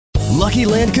Lucky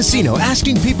Land Casino,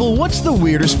 asking people, what's the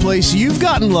weirdest place you've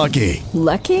gotten lucky?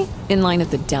 Lucky? In line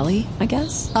at the deli, I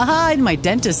guess? Aha, in my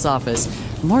dentist's office.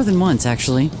 More than once,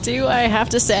 actually. Do I have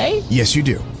to say? Yes, you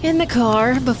do. In the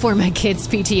car before my kids'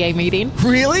 PTA meeting.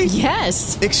 Really?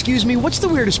 Yes. Excuse me, what's the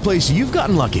weirdest place you've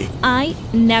gotten lucky? I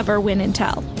never win and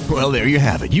tell. Well, there you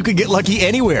have it. You can get lucky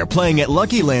anywhere, playing at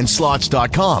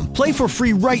LuckyLandSlots.com. Play for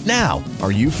free right now.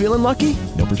 Are you feeling lucky?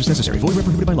 No purchase necessary. Void where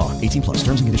prohibited by law. 18 plus.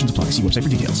 Terms and conditions apply. See website for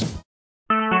details.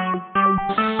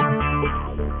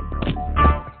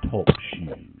 Talk shoes.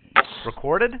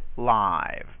 Recorded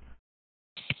live.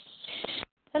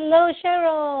 Hello,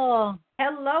 Sheryl.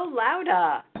 Hello,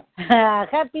 Lauda.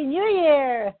 Happy New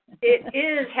Year. It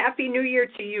is. Happy New Year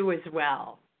to you as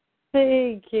well.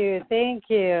 Thank you. Thank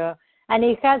you. And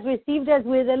it has received us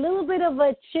with a little bit of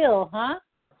a chill, huh?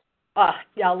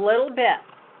 A little bit.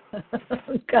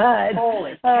 God.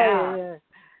 Holy cow.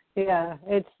 Yeah,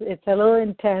 it's a little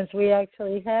intense. We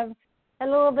actually have a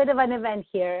little bit of an event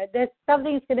here. There's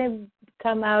something's going to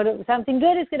come out of, something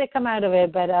good is going to come out of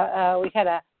it, but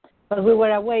we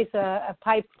were away, so a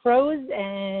pipe froze,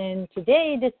 and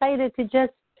today decided to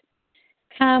just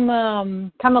come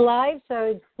alive, so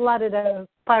it flooded a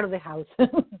part of the house.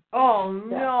 Oh,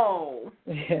 no.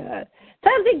 Yeah.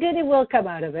 Something good will come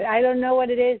out of it. I don't know what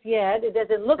it is yet. It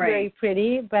doesn't look very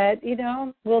pretty, but,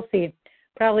 we'll see.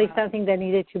 Probably something that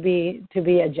needed to be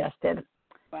adjusted.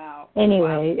 Wow.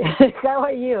 Anyway, How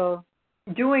are you?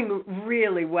 Doing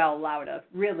really well, Lauda.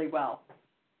 Really well.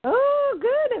 Oh,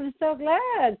 good. I'm so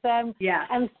glad. So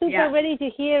I'm super ready to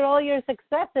hear all your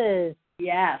successes.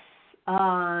 Yes.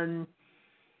 And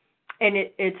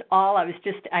it's all,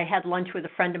 I had lunch with a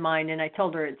friend of mine, and I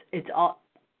told her it's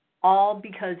all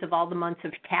because of all the months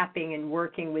of tapping and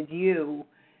working with you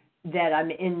that I'm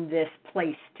in this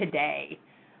place today.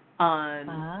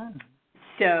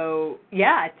 So,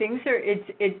 yeah, things are,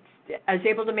 I was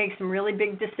able to make some really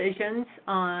big decisions,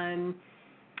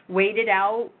 waited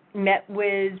out, met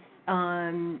with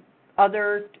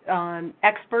other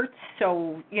experts,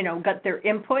 so, got their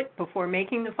input before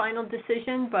making the final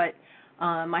decision, but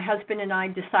my husband and I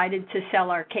decided to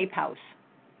sell our Cape house.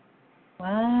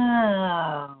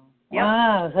 Wow. Yep.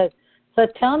 Wow. So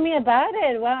tell me about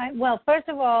it. Well, first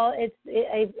of all,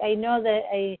 I know that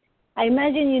I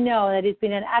imagine you know that it's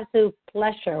been an absolute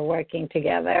pleasure working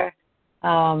together.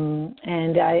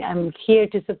 And I'm here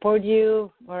to support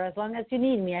you for as long as you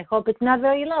need me. I hope it's not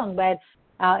very long, but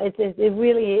it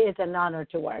really is an honor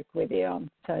to work with you.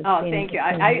 So thank you.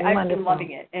 I've been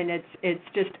loving it, and it's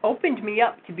just opened me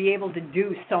up to be able to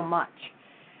do so much.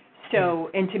 So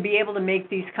and to be able to make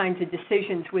these kinds of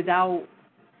decisions without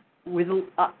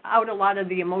a lot of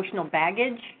the emotional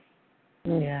baggage.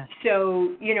 Yeah.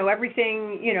 So,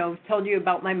 everything, told you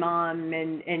about my mom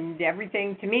and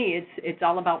everything, to me, it's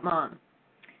all about mom.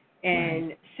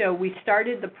 And so we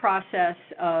started the process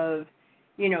of,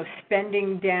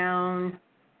 spending down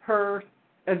her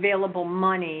available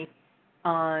money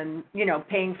on,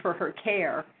 paying for her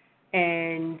care.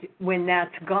 And when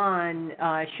that's gone,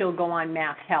 she'll go on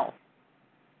mass health.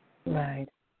 Right.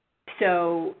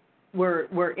 So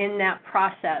we're in that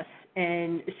process.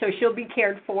 And so she'll be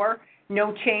cared for.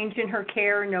 No change in her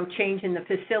care, no change in the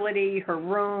facility, her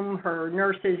room, her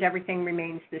nurses, everything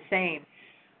remains the same.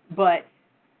 But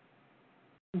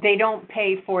they don't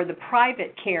pay for the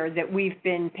private care that we've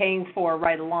been paying for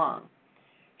right along.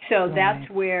 So that's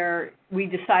where we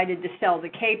decided to sell the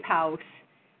Cape house.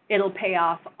 It'll pay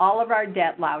off all of our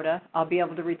debt, Lauda. I'll be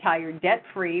able to retire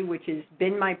debt-free, which has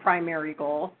been my primary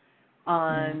goal,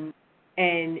 and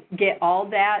get all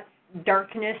that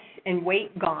darkness and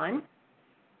weight gone,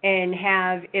 and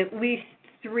have at least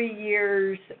 3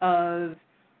 years of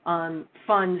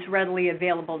funds readily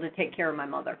available to take care of my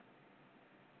mother.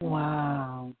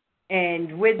 Wow.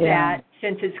 And with that,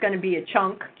 since it's going to be a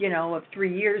chunk, of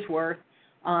 3 years worth,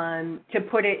 to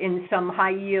put it in some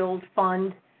high-yield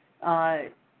fund, to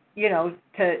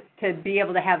be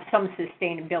able to have some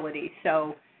sustainability.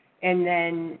 So, and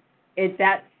then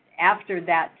after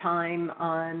that time,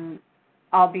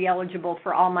 I'll be eligible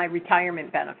for all my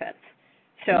retirement benefits.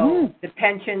 So the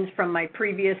pensions from my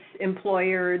previous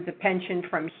employer, the pension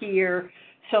from here,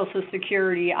 Social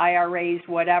Security, IRAs,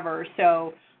 whatever.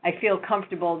 So I feel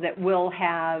comfortable that we'll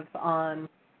have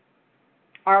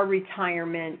our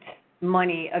retirement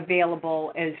money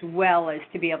available as well as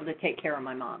to be able to take care of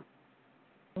my mom.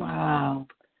 Wow.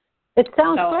 It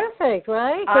sounds perfect,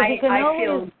 right? I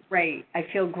feel great. I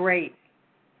feel great.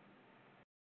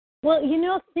 Well,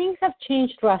 things have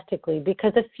changed drastically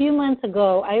because a few months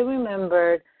ago, I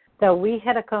remembered that we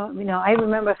had I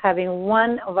remember having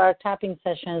one of our tapping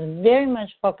sessions very much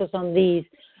focused on these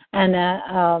and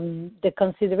the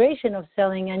consideration of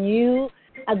selling. And you,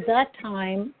 at that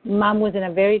time, Mom was in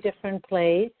a very different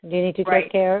place. Do you need to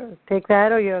take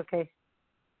that, or you're okay?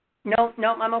 No,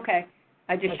 I'm okay.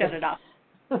 I just shut it off.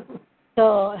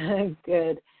 So,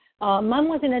 good. Mom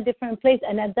was in a different place,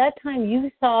 and at that time you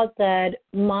thought that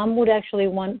Mom would actually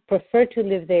prefer to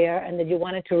live there, and that you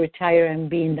wanted to retire and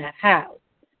be in that house.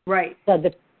 Right. So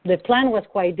the plan was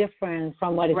quite different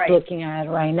from what it's looking at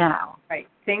right now. Right.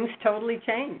 Things totally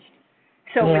changed.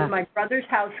 So with my brother's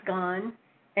house gone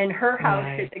and her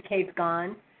house at the Cape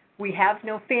gone, we have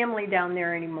no family down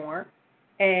there anymore,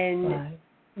 and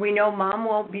we know Mom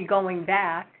won't be going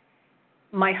back.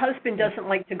 My husband doesn't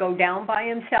like to go down by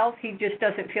himself. He just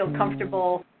doesn't feel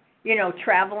comfortable,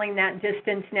 traveling that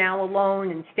distance now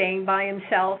alone and staying by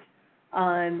himself.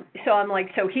 So I'm like,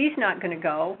 so he's not going to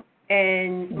go.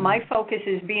 And my focus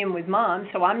is being with Mom,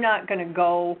 so I'm not going to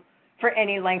go for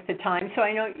any length of time. So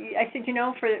I said,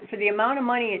 for the amount of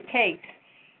money it takes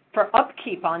for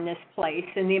upkeep on this place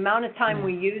and the amount of time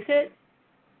we use it,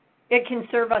 it can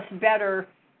serve us better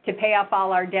to pay off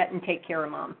all our debt and take care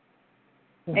of Mom.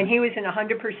 And he was in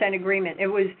 100% agreement. It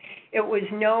was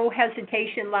no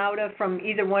hesitation, Lauda, from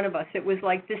either one of us. It was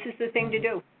like, this is the thing to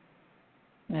do.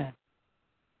 Yeah.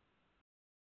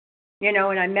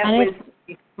 And I met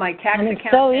with my tax accountant.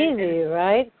 It's so easy,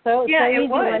 right? So yeah, so easy it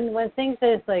was. When things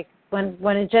is like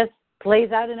when it just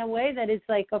plays out in a way that it's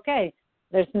like, okay,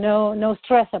 there's no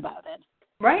stress about it.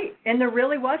 Right, and there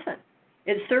really wasn't.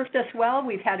 It served us well.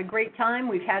 We've had a great time.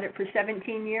 We've had it for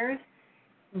 17 years,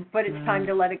 but it's time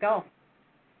to let it go.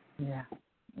 Yeah.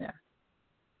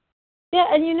 Yeah,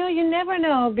 and you never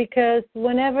know, because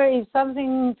if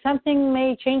something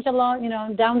may change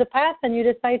along, down the path, and you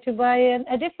decide to buy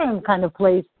a different kind of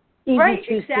place,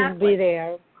 choose to be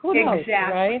there. Who knows,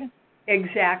 right?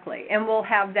 Exactly, and we'll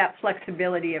have that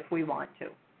flexibility if we want to.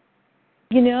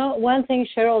 One thing,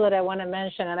 Sheryl, that I want to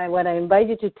mention, and I want to invite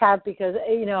you to tap, because,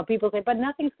 people say, but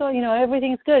nothing's going,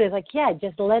 everything's good. It's like, yeah,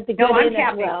 just let the good in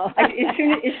as well. as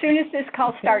soon as this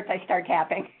call starts, I start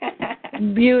tapping.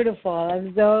 Beautiful.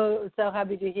 I'm so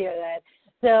happy to hear that.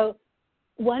 So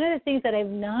one of the things that I've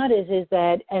noticed is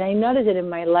that, and I notice it in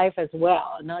my life as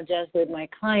well, not just with my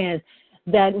clients,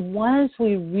 that once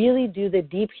we really do the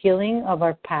deep healing of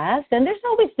our past, and there's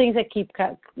always things that keep,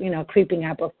 creeping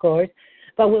up, of course,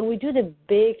 but when we do the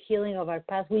big healing of our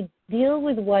past, we deal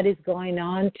with what is going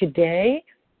on today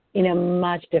in a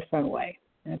much different way,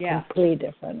 in a completely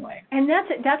different way. And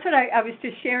that's what I was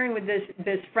just sharing with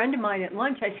this friend of mine at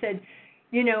lunch. I said,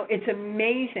 it's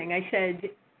amazing. I said,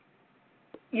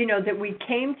 that we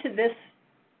came to this,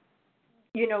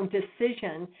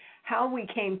 decision, how we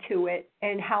came to it,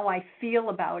 and how I feel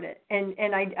about it. And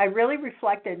I really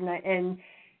reflected, and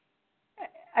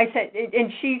I said,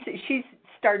 and she's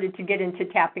started to get into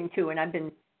tapping too, and I've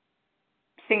been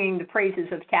singing the praises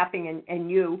of tapping and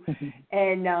you.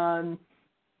 And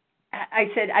I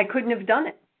said, I couldn't have done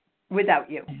it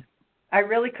without you. I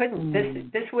really couldn't.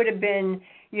 This would have been,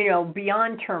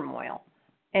 beyond turmoil.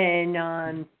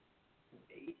 And,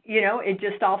 it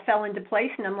just all fell into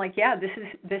place. And I'm like, yeah, this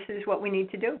is what we need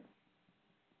to do.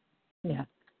 Yeah.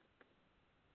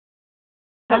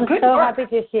 So I'm so happy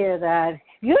to hear that.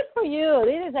 Good for you.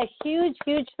 This is a huge,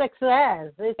 huge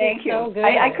success. Thank you. So good.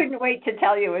 I couldn't wait to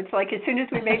tell you. It's like as soon as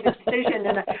we made the decision,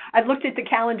 and I looked at the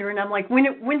calendar, and I'm like,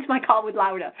 when's my call with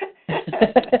Lauda?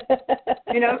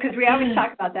 Because we always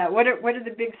talk about that. What are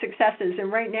the big successes?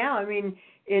 And right now, I mean,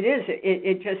 it is.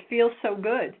 It just feels so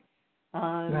good.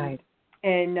 Right.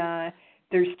 And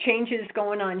there's changes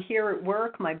going on here at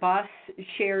work. My boss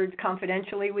shared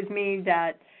confidentially with me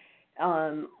that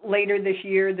later this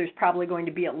year, there's probably going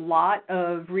to be a lot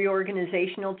of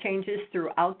reorganizational changes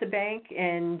throughout the bank,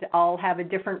 and I'll have a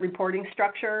different reporting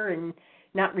structure and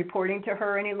not reporting to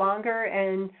her any longer.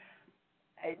 And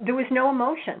there was no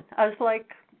emotion. I was like,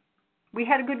 we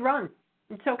had a good run.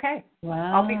 It's okay.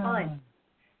 Wow. I'll be fine.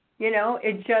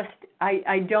 It just,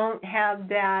 I don't have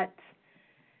that,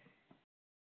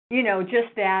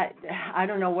 just that, I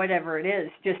don't know, whatever it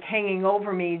is, just hanging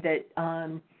over me that,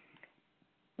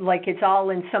 like it's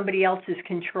all in somebody else's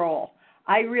control.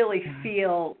 I really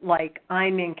feel like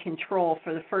I'm in control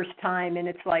for the first time, and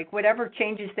it's like whatever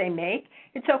changes they make,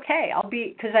 it's okay.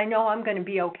 Because I know I'm going to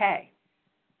be okay.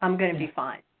 I'm going to be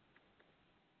fine.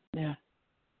 Yeah.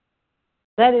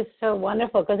 That is so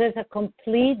wonderful, because there's a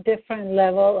complete different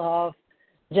level of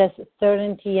just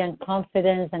certainty and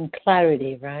confidence and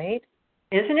clarity, right?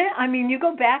 Isn't it? I mean, you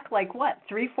go back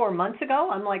 3-4 months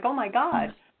ago, I'm like, oh my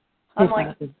God. I'm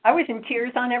like, I was in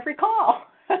tears on every call.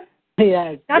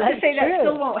 Yeah, not to say that true.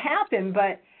 still won't happen,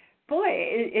 but boy,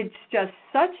 it's just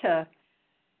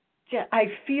I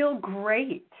feel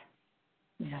great.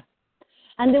 Yeah.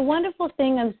 And the wonderful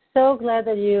thing, I'm so glad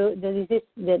that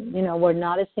we're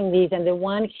noticing these. And the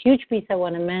one huge piece I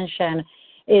want to mention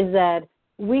is that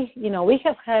we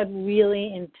have had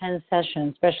really intense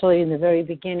sessions, especially in the very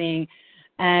beginning.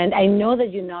 And I know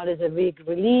that you noticed a big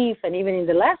relief. And even in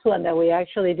the last one that we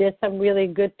actually did some really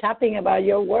good tapping about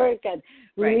your work and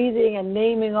releasing and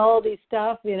naming all this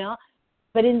stuff,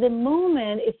 But in the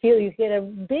moment, you get a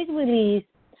big release,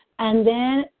 and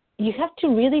then you have to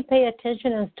really pay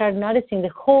attention and start noticing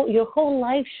your whole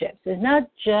life shifts. It's not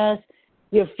just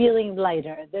you're feeling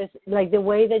lighter. There's like the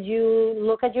way that you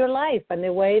look at your life and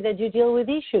the way that you deal with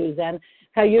issues and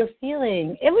how you're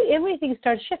feeling. Everything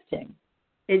starts shifting.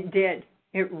 It did.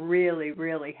 It really,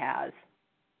 really has.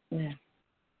 Yeah.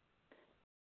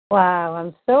 Wow,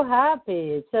 I'm so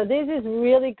happy. So this is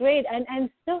really great. And I'm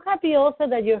so happy also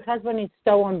that your husband is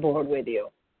so on board with you.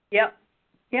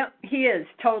 Yep, he is,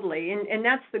 totally. And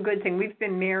that's the good thing. We've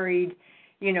been married,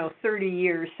 30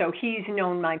 years, so he's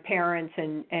known my parents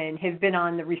and have been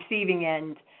on the receiving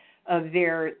end of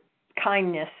their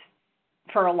kindness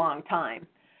for a long time.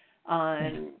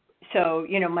 So,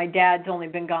 my dad's only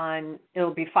been gone,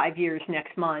 it'll be 5 years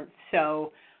next month.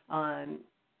 So,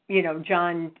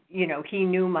 John, he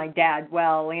knew my dad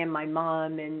well and my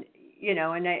mom and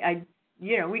I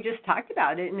we just talked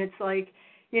about it, and it's like,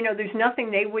 there's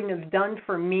nothing they wouldn't have done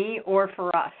for me or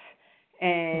for us.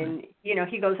 And,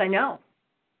 he goes, I know.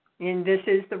 And this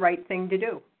is the right thing to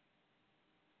do.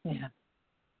 Yeah.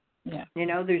 Yeah.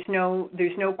 There's no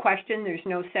question, there's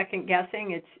no second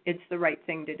guessing. It's the right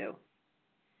thing to do.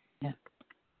 Yeah.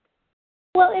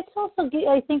 Well, it's also,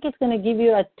 I think it's going to give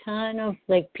you a ton of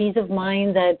peace of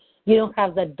mind that you don't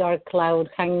have that dark cloud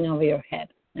hanging over your head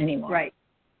anymore.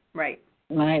 Right.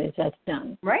 Right, that's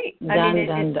done. Right.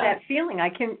 It's that feeling. I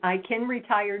can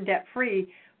retire debt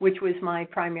free, which was my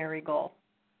primary goal.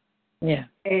 Yeah.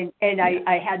 And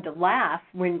I had to laugh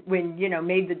when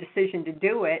made the decision to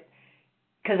do it,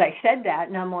 because I said that,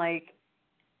 and I'm like,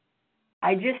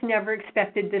 I just never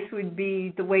expected this would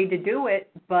be the way to do it,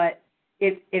 but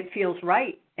it feels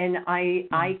right, and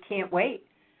I can't wait.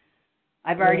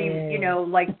 I've already,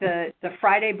 the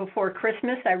Friday before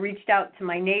Christmas, I reached out to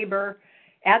my neighbor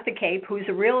at the Cape, who's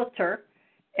a realtor,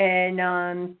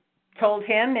 and told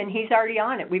him, and he's already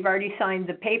on it. We've already signed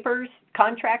the papers,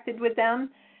 contracted with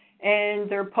them, and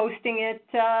they're posting it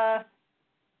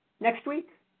next week.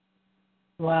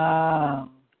 Wow.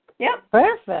 Yep.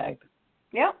 Perfect.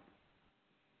 Yep.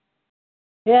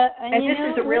 Yeah, and this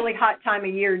is a really hot time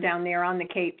of year down there on the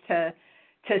Cape to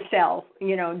sell.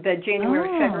 The January,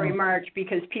 February, March,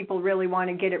 because people really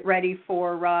want to get it ready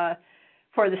for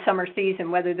the summer season,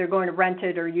 whether they're going to rent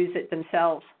it or use it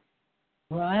themselves.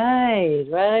 Right.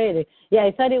 Yeah,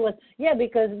 I thought it was,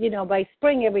 because, by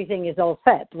spring everything is all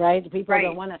set, right? People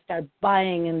don't want to start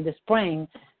buying in the spring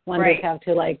when they have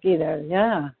to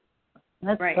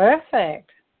That's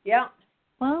perfect. Yeah.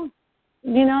 Well,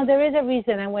 there is a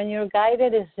reason, and when you're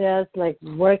guided, it's just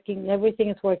working, everything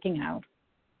is working out.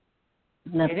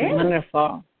 And that's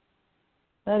wonderful.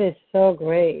 That is so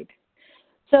great.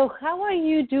 So how are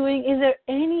you doing? Is there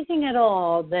anything at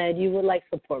all that you would like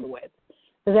support with?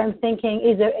 Because I'm thinking,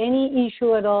 is there any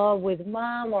issue at all with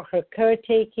Mom or her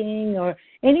caretaking or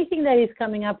anything that is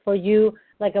coming up for you,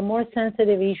 like a more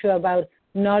sensitive issue about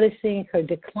noticing her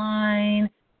decline?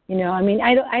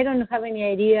 I don't have any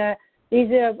idea. Is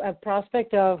there a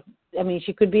prospect of,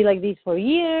 she could be like this for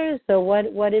years, so what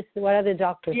are the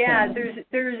doctors saying? Yeah,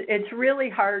 it's really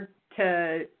hard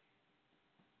to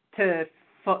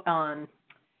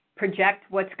project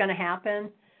what's going to happen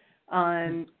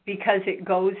because it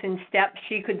goes in steps.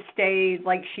 She could stay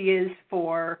like she is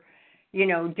for,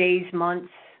 days,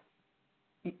 months,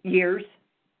 years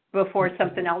before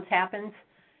something else happens,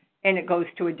 and it goes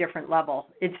to a different level.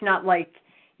 It's not like,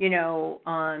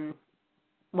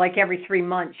 like every 3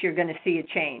 months you're going to see a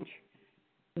change.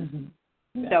 Mm-hmm.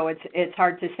 Yeah. So it's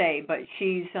hard to say, but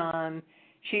she's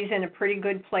in a pretty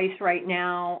good place right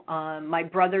now. My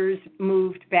brothers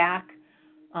moved back,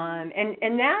 and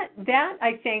that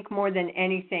I think more than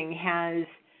anything has.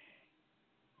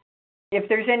 If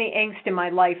there's any angst in my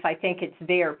life, I think it's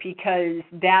there because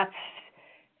that's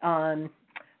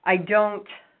I don't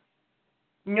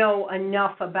know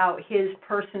enough about his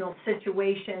personal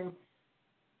situation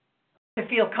to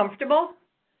feel comfortable.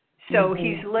 So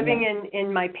he's living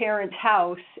in my parents'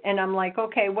 house, and I'm like,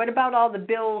 okay, what about all the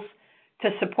bills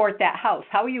to support that house?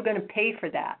 How are you going to pay for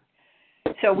that?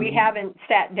 So we haven't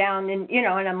sat down and,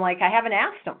 and I'm like, I haven't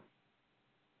asked him,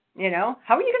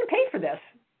 how are you going to pay for this?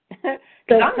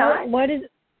 Because I'm not.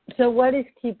 What is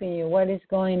keeping you? What is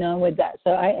going on with that?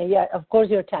 So of course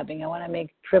you're tapping. I want to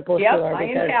make triple sure. I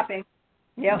am tapping.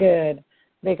 Yep. Good.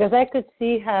 because I could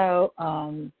see how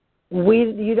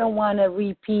you don't want a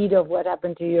repeat of what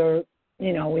happened to your,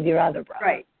 with your other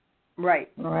brother. Right.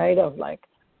 Of like,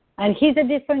 and he's a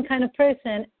different kind of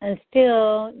person, and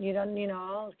still you don't,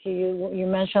 you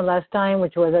mentioned last time,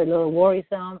 which was a little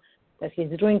worrisome, that he's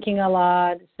drinking a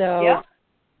lot. So yeah.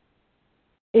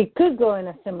 It could go in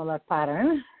a similar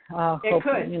pattern. It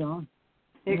could.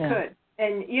 It Yeah. could.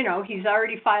 And, he's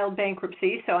already filed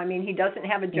bankruptcy, so, he doesn't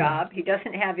have a job. Yeah. He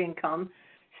doesn't have income.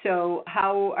 So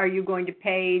how are you going to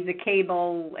pay the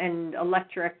cable and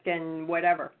electric and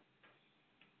whatever?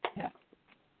 Yeah.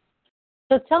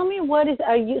 So tell me, what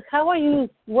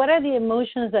are the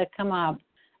emotions that come up?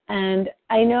 And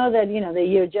I know that, the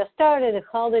year just started, the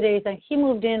holidays, and he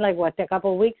moved in, a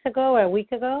couple of weeks ago or a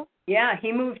week ago? Yeah,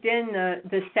 he moved in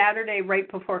the Saturday right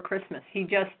before Christmas. He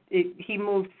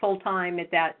moved full time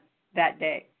at that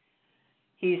day.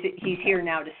 He's here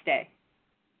now to stay.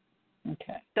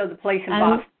 Okay. So the place in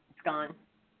Boston is gone.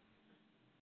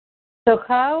 So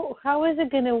how is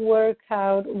it going to work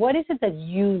out? What is it that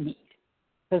you need?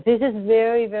 Because this is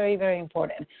very, very, very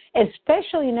important,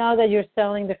 especially now that you're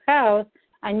selling the house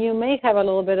and you may have a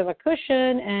little bit of a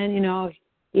cushion. And,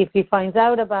 if he finds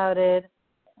out about it,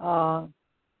 can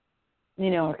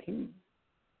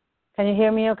you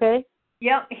hear me okay?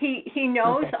 Yeah, he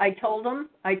knows. Okay. I told him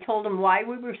why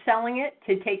we were selling it,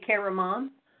 to take care of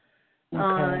Mom.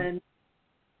 Okay.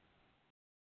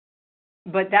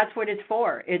 But that's what it's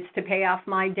for. It's to pay off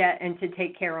my debt and to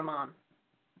take care of Mom.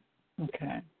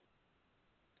 Okay.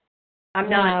 I'm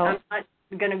not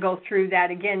going to go through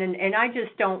that again, and I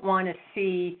just don't want to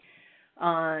see.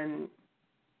 I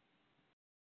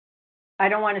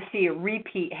don't want to see a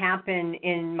repeat happen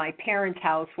in my parents'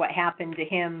 house. What happened to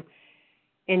him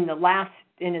in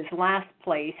his last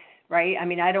place, right?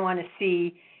 I don't want to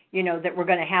see, that we're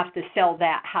going to have to sell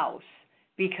that house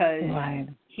because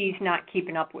he's not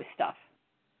keeping up with stuff.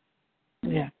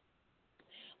 Yeah.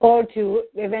 Or to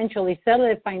eventually sell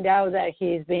it, find out that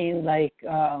he's being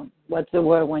what's the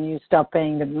word when you stop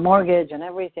paying the mortgage and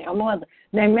everything? I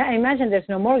imagine there's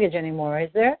no mortgage anymore,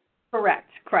 is there? Correct.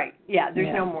 Yeah,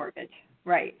 there's no mortgage.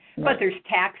 Right. But there's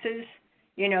taxes,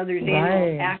 there's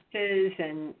annual taxes,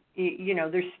 and,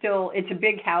 there's still, it's a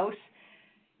big house.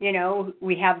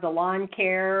 We have the lawn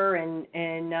care and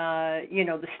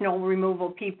the snow removal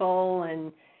people,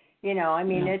 and,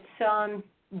 it's,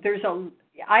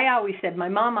 I always said, my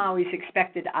mom always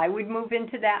expected I would move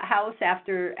into that house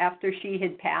after she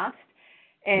had passed.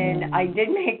 And I did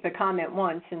make the comment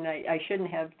once, and I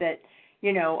shouldn't have, that,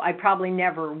 I probably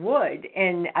never would.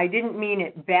 And I didn't mean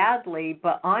it badly,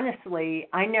 but honestly,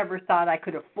 I never thought I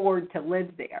could afford to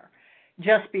live there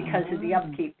just because of the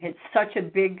upkeep. It's such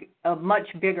a much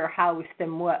bigger house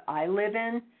than what I live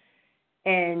in.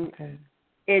 And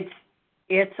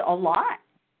it's a lot.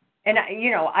 And,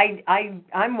 I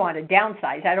want to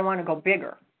downsize. I don't want to go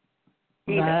bigger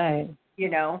either, Right.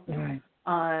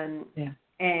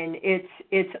 And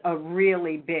it's a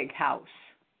really big house.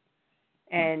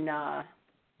 And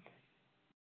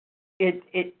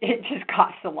it just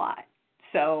costs a lot.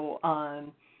 So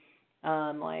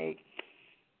like,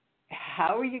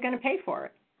 how are you going to pay for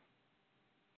it?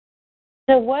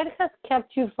 So what has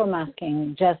kept you from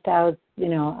asking? Just as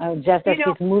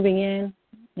he's moving in?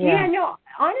 Yeah, no,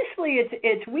 honestly,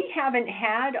 it's we haven't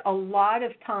had a lot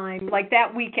of time. Like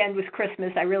that weekend was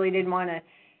Christmas. I really didn't want to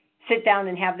sit down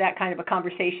and have that kind of a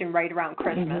conversation right around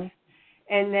Christmas.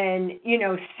 And then,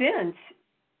 since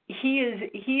he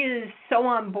is so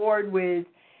on board with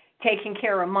taking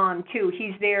care of Mom too.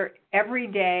 He's there every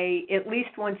day, at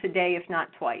least once a day, if not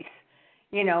twice,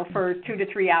 for 2 to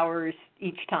 3 hours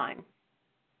each time.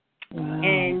 Wow.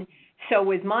 And so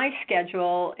with my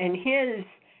schedule and his,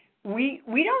 we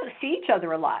don't see each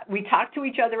other a lot. We talk to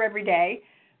each other every day,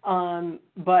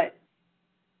 but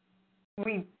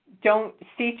we don't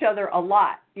see each other a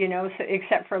lot, so,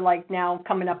 except for like now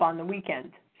coming up on the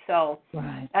weekend. So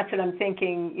that's what I'm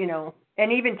thinking,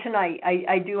 And even tonight,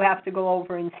 I do have to go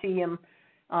over and see him.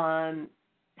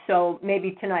 So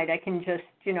maybe tonight I can just,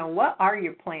 what are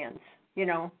your plans?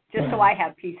 Just so I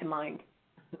have peace of mind.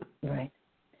 Right.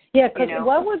 Yeah, because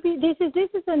what would be this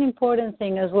is an important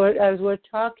thing as we're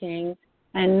talking,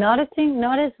 and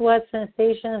notice what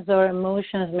sensations or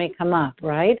emotions may come up,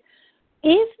 right?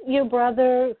 If your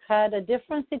brother had a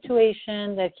different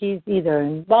situation that he's either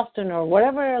in Boston or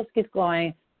wherever else he's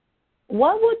going,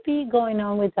 what would be going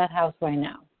on with that house right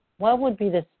now? What would be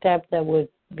the step that would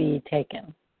be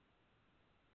taken?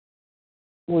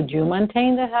 Would you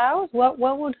maintain the house? What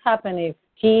would happen if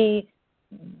he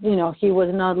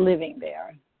was not living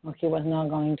there, or he was not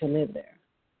going to live there?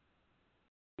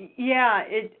 Yeah,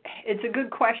 it's a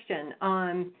good question.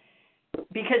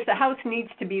 because the house needs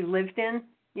to be lived in.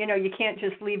 You know, you can't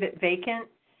just leave it vacant.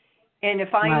 And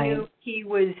if I knew he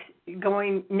was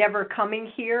never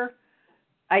coming here,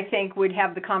 I think would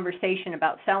have the conversation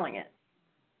about selling it.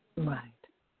 Right.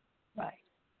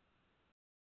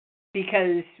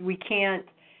 Because we can't,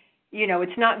 you know,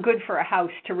 it's not good for a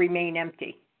house to remain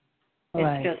empty.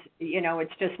 It's just, you know,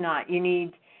 it's just not. It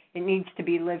needs to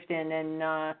be lived in,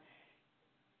 and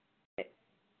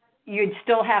you'd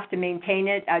still have to maintain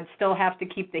it. I'd still have to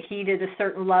keep the heat at a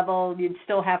certain level. You'd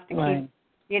still have to keep,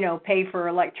 you know, pay for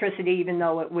electricity, even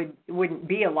though it wouldn't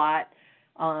be a lot.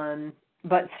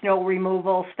 But snow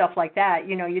removal, stuff like that,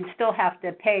 you know, you'd still have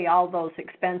to pay all those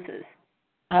expenses.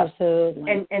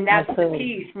 Absolutely. And that's the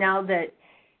piece. Now that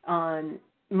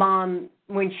Mom,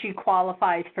 when she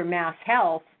qualifies for Mass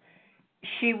Health,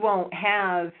 she won't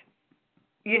have,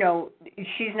 you know,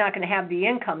 she's not going to have the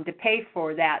income to pay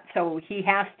for that, so he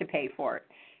has to pay for it.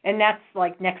 And that's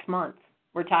like next month.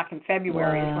 We're talking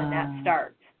February is when that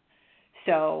starts.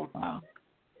 So. Wow.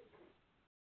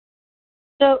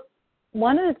 So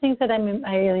one of the things that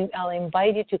I'll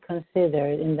invite you to consider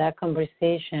in that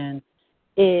conversation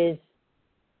is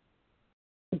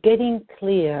getting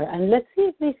clear, and let's see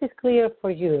if this is clear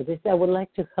for you. I would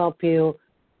like to help you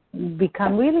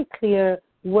become really clear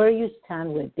where you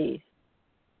stand with this,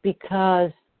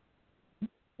 because,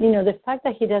 you know, the fact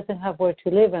that he doesn't have where to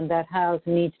live and that house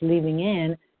needs living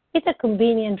in, it's a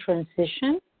convenient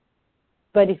transition,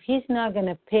 but if he's not going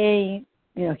to pay,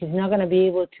 you know, he's not going to be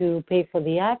able to pay for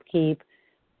the upkeep,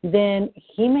 then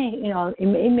he may, you know, it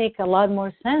may make a lot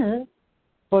more sense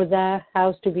for that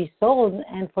house to be sold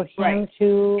and for him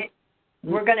to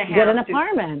We're going to get an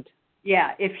apartment.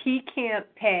 Yeah, if he can't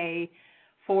pay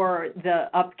for the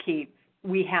upkeep,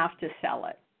 we have to sell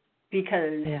it,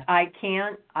 because I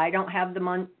don't have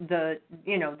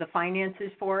the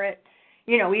finances for it.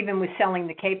 You know, even with selling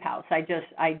the Cape House, I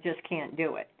just can't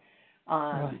do it.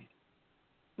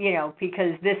 You know,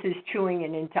 because this is chewing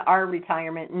it into our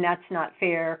retirement, and that's not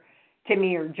fair to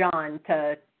me or John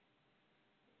to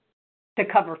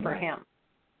cover for him.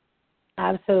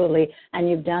 Absolutely. And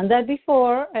you've done that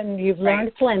before, and you've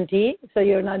learned plenty, so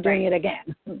you're not doing it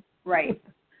again. Right.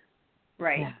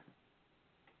 Yeah.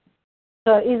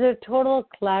 So is there total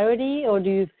clarity, or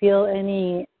do you feel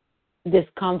any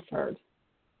discomfort?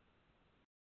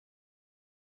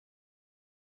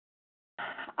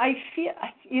 I feel,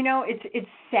 you know, it's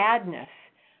sadness.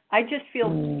 I just feel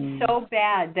so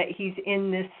bad that he's in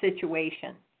this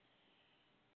situation.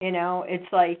 You know,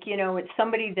 it's like, you know, it's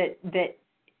somebody that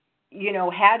you know,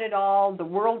 had it all, the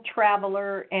world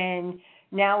traveler, and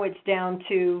now it's down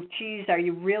to, geez, are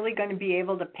you really going to be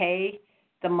able to pay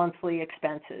the monthly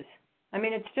expenses? I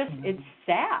mean, it's just, it's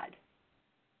sad.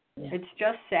 Yeah. It's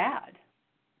just sad.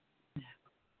 Yeah.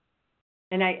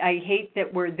 And I hate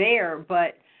that we're there,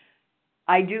 but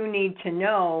I do need to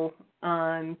know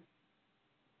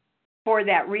for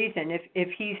that reason. If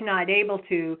he's not able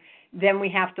to, then we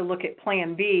have to look at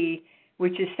Plan B,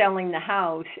 which is selling the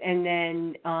house, and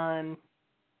then,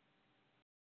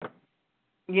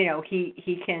 you know,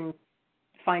 he can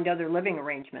find other living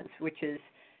arrangements, which is,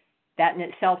 that in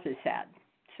itself is sad.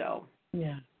 So.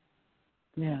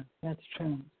 Yeah, that's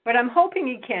true. But I'm hoping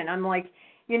he can. I'm like,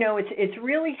 you know, it's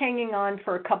really hanging on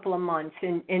for a couple of months.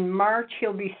 In March,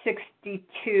 he'll be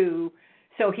 62,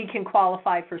 so he can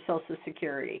qualify for Social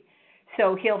Security.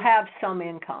 So he'll have some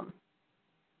income.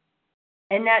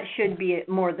 And that should be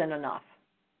more than enough.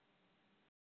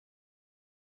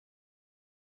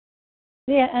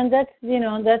 Yeah, and that's, you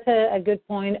know, that's a good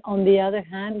point. On the other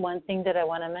hand, one thing that I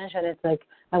want to mention is, like,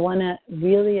 I want to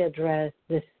really address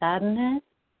the sadness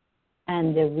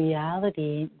and the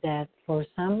reality that for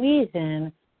some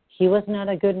reason he was not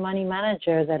a good money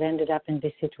manager that ended up in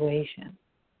this situation.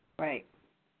 Right.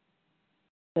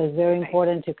 So it's very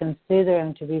important to consider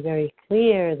and to be very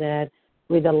clear that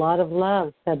with a lot of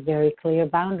love, set very clear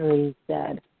boundaries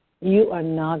that you are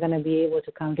not going to be able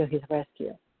to come to his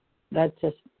rescue. That's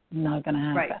just not going to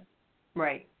happen.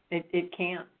 Right. It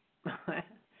can't.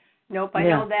 Nope, I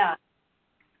know that.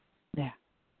 Yeah.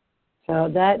 So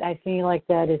that, I feel like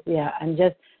that is, and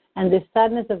the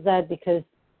sadness of that, because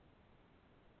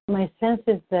my sense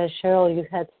is that, Sheryl, you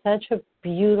had such a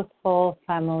beautiful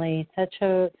family, such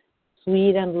a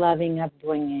sweet and loving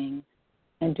upbringing,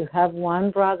 and to have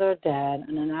one brother dead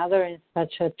and another in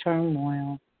such a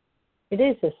turmoil, it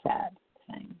is a sad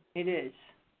thing. It is.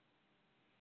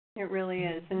 It really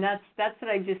is. And that's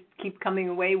what I just keep coming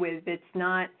away with. It's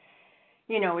not,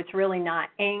 you know, it's really not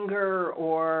anger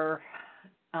or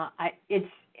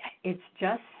it's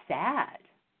just sad.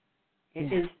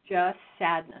 It is just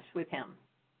sadness with him.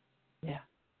 Yeah.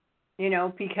 You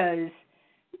know, because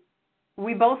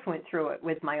we both went through it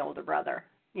with my older brother.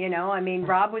 You know, I mean,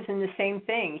 Rob was in the same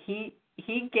thing.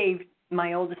 He gave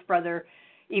my oldest brother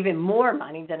even more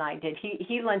money than I did.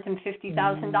 He lent him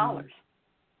 $50,000.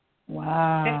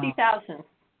 Wow. $50,000.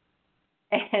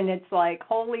 And it's like,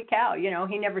 holy cow, you know,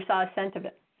 he never saw a cent of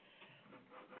it.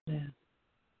 Yeah.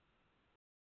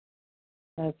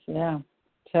 That's, yeah.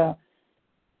 So,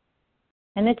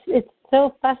 and it's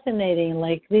so fascinating.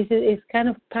 Like, it's kind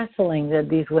of puzzling that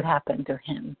this would happen to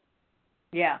him.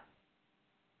 Yeah.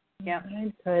 Yeah.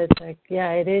 Right? So it's like,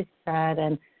 yeah, it is sad.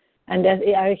 And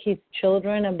are his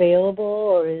children available,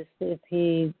 or is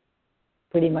he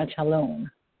pretty much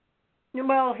alone?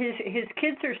 Well, his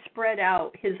kids are spread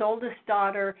out. His oldest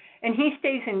daughter, and he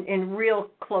stays in real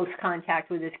close contact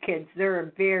with his kids. They're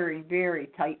a very, very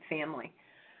tight family.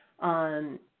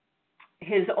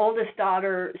 His oldest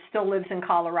daughter still lives in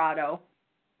Colorado,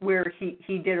 where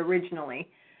he did originally.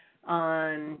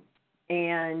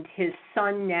 And his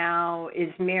son now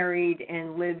is married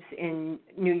and lives in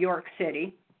New York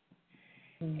City.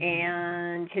 Mm-hmm.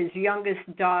 And his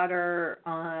youngest daughter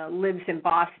lives in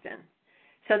Boston.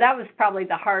 So that was probably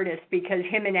the hardest, because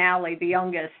him and Allie, the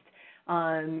youngest,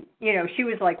 you know, she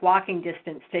was like walking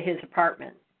distance to his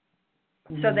apartment.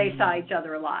 Mm-hmm. So they saw each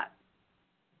other a lot.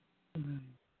 Mm-hmm.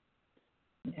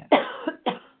 Yeah.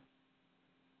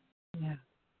 Yeah.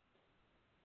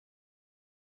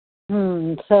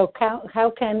 So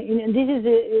how can, this is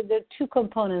the two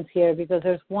components here, because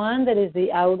there's one that is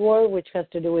the outward, which has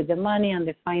to do with the money and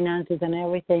the finances and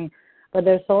everything, but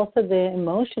there's also the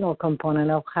emotional component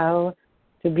of how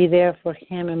to be there for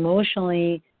him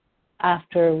emotionally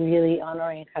after really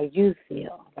honoring how you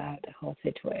feel about the whole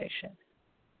situation.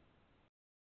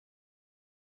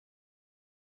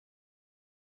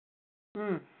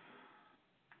 Mm.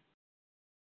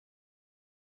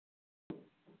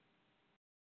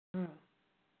 Mm.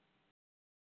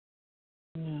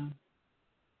 Yeah.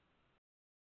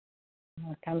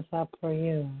 What comes up for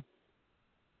you?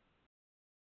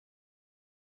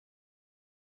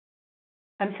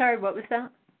 I'm sorry, what was that?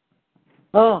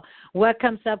 Oh, what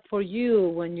comes up for you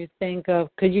when you think of,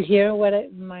 could you hear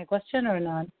my question or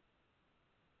not?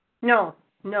 No.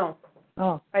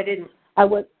 Oh. I didn't.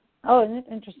 Oh,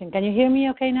 interesting. Can you hear me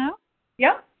okay now?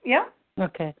 Yeah.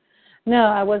 Okay. No,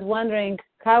 I was wondering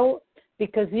how,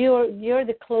 because you're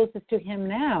the closest to him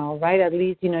now, right? At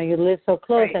least, you know, you live so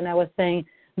close, right. And I was saying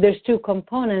there's two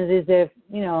components. Is there,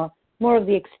 you know, more of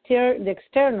the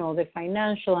external, the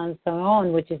financial and so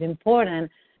on, which is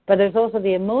important, but there's also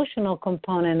the emotional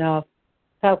component of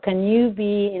how can you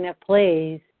be in a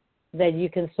place that you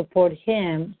can support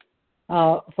him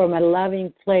from a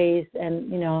loving place,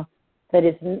 and, you know, that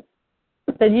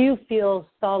you feel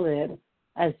solid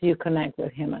as you connect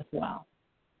with him as well.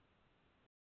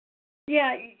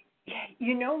 Yeah,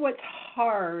 you know what's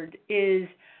hard is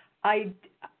I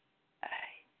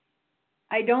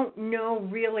don't know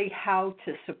really how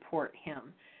to support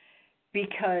him,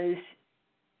 because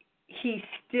he's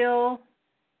still,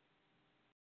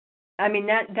 I mean,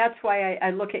 that's why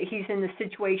I look at, he's in the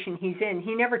situation he's in.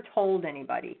 He never told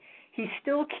anybody. He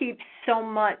still keeps so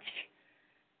much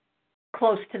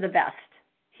close to the vest.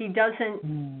 He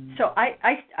doesn't, so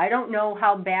I don't know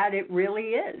how bad it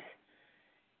really is,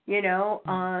 you know.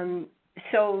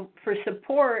 So for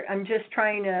support, I'm just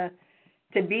trying to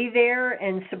be there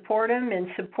and support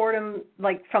him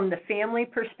like from the family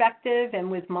perspective and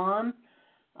with Mom.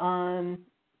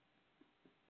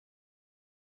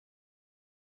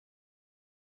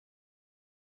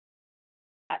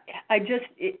 I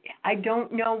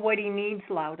don't know what he needs,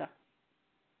 Lauda.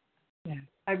 Yeah.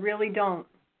 I really don't.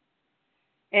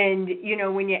 And, you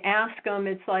know, when you ask him,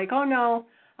 it's like, oh, no,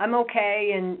 I'm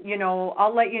okay, and, you know,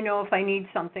 I'll let you know if I need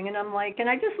something. And I'm like, and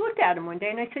I just looked at him one day,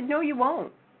 and I said, no, you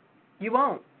won't. You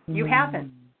won't. You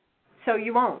haven't. So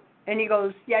you won't. And he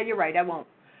goes, yeah, you're right, I won't.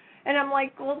 And I'm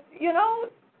like, well, you know,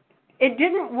 it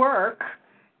didn't work,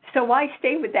 so why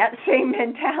stay with that same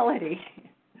mentality?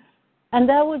 And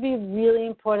that would be really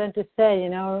important to say, you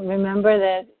know, remember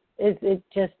that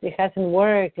it hasn't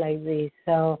worked like this,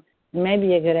 so it may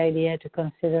be a good idea to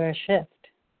consider a shift.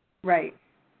 Right.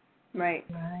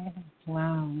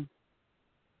 Wow.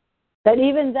 But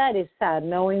even that is sad,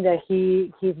 knowing that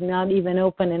he's not even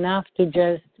open enough to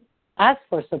just ask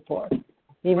for support,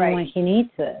 even when he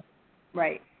needs it.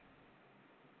 Right.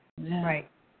 Yeah. Right.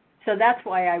 So that's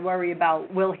why I worry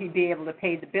about, will he be able to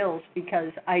pay the bills,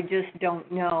 because I just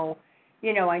don't know.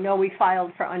 You know, I know we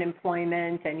filed for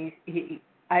unemployment, and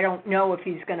I don't know if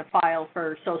he's going to file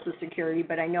for Social Security,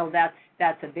 but I know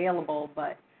that's available.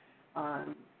 But,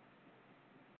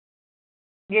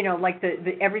 you know, like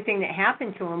the everything that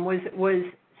happened to him was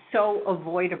so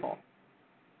avoidable.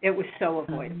 It was so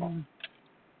avoidable.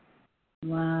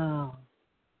 Wow.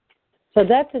 So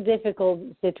that's a difficult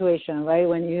situation, right?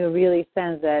 When you really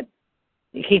sense that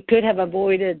he could have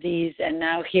avoided these, and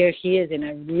now here he is in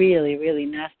a really, really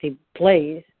nasty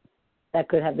place that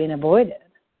could have been avoided.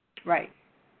 Right.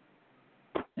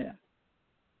 Yeah.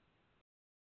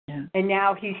 Yeah. And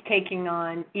now he's taking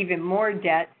on even more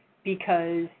debt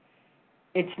because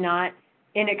it's not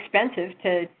inexpensive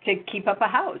to keep up a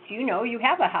house. You know, you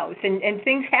have a house, and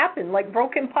things happen, like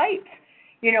broken pipes.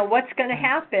 You know, what's going to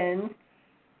happen,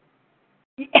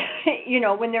 you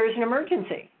know, when there's an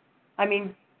emergency? I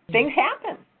mean, things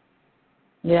happen.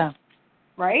 Yeah.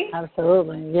 Right?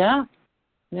 Absolutely. Yeah.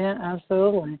 Yeah,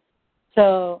 absolutely.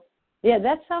 So, yeah,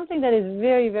 that's something that is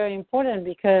very, very important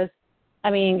because, I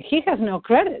mean, he has no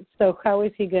credit. So how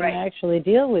is he going to actually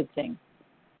deal with things?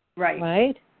 Right.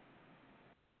 Right?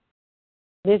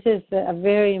 This is a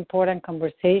very important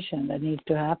conversation that needs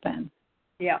to happen.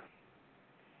 Yeah.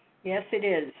 Yes, it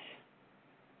is.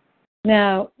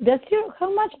 Now,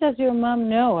 how much does your mom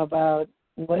know about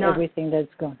everything that's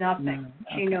going on? Nothing.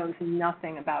 She knows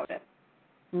nothing about it.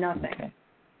 Nothing. Okay.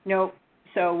 Nope.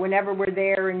 So whenever we're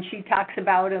there and she talks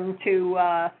about him to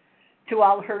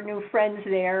all her new friends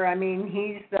there, I mean,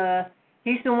 he's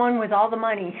the one with all the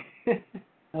money. You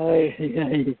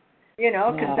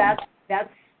know, because that's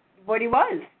what he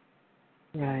was.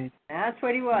 Right. That's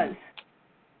what he was.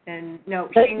 And no,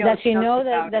 but she knows.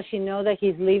 Does she know that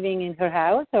he's living in her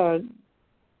house, or?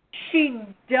 She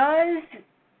does,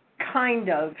 kind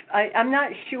of. I'm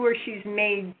not sure she's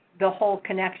made the whole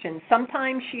connection.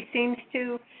 Sometimes she seems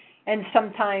to, and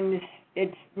sometimes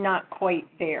it's not quite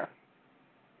there.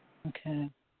 Okay.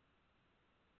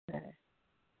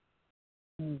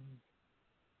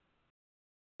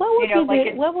 What would you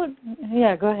do? What would?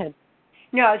 Yeah, go ahead.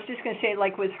 No, I was just going to say,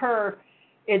 like with her,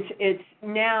 it's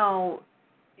now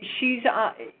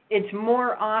it's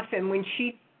more often when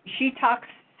she talks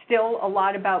still a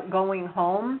lot about going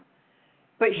home,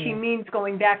 but she means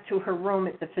going back to her room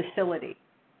at the facility.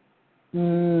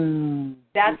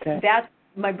 That's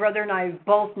my brother and I have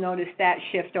both noticed that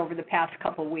shift over the past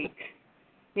couple weeks.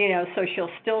 You know, so she'll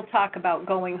still talk about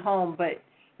going home, but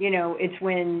you know, it's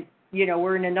when, you know,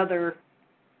 we're in another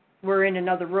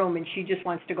room and she just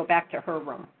wants to go back to her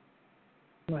room.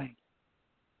 Right.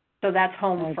 So that's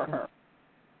home for her.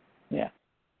 Yeah.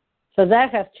 So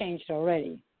that has changed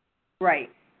already. Right.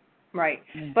 Right.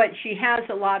 Yeah. But she has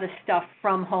a lot of stuff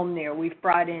from home there. We've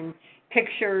brought in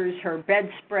pictures, her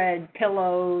bedspread,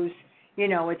 pillows, you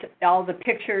know, it's all the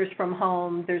pictures from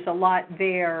home. There's a lot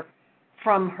there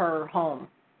from her home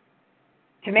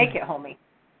to make it homey.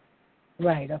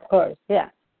 Right, of course. Yeah.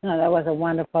 No, that was a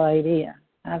wonderful idea.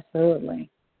 Absolutely.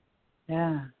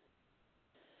 Yeah.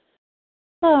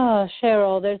 Oh,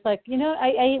 Sheryl, there's like, you know,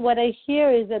 I what I hear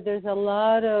is that there's a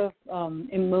lot of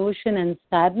emotion and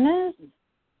sadness,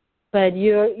 but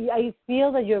I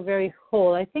feel that you're very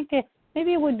whole. I think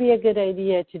maybe it would be a good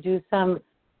idea to do some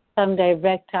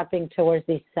direct tapping towards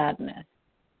the sadness.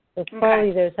 So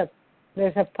probably there's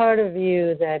a part of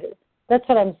you that's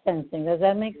what I'm sensing. Does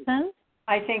that make sense?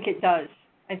 I think it does.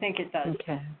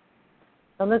 Okay.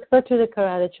 So let's go to the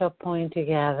karate chop point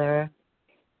together.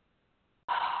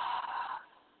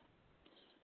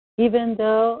 Even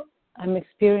though I'm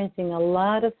experiencing a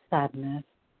lot of sadness.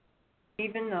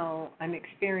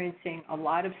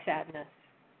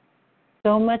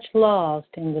 So much lost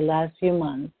in the last few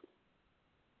months.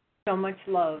 So much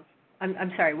love.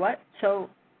 I'm sorry, what? So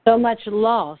much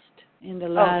lost in the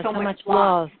last. So much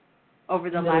lost over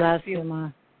the last few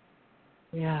months.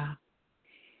 Yeah.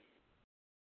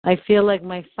 I feel like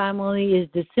my family is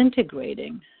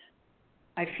disintegrating.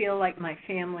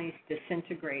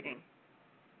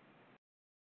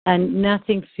 And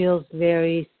nothing feels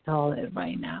very solid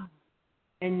right now.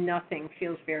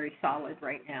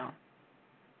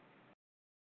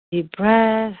 Deep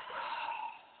breath.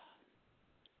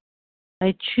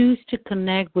 I choose to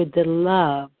connect with the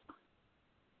love.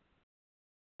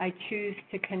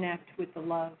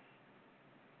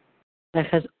 That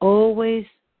has always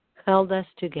held us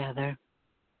together.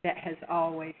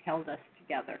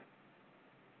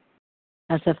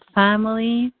 As a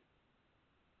family.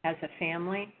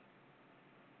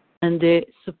 And the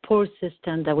support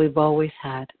system that we've always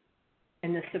had.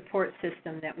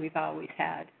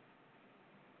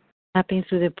 Tapping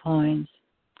through the points.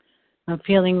 I'm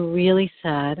feeling really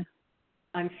sad.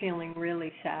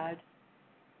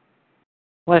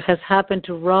 What has happened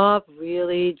to Rob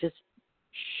really just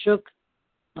shook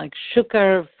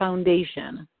our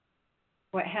foundation.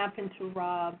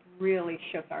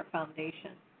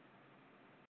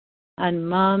 And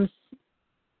Mom's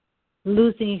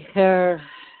losing her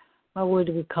what would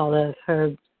we call it,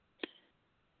 her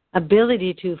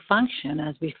ability to function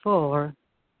as before.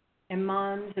 And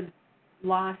Mom's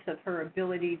loss of her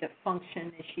ability to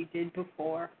function as she did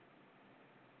before.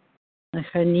 And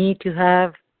her need to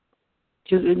move.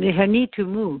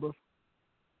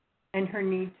 And her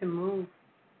need to move.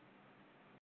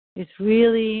 It's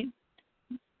really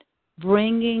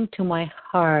bringing to my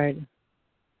heart.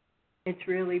 It's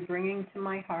really bringing to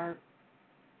my heart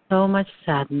So much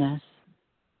sadness.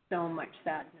 so much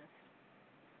sadness.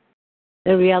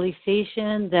 The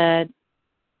realization that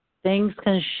things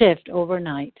can shift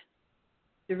overnight.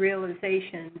 The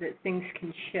realization that things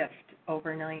can shift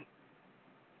overnight.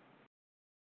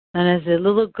 And as a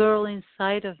little girl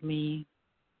inside of me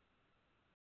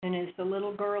And as the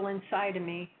little girl inside of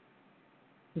me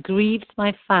grieves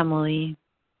my family,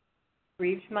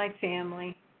 grieves my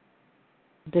family,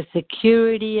 the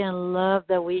security and love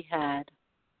that we had,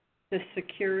 the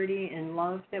security and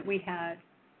love that we had,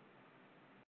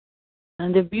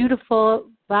 and the beautiful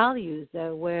values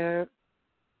that were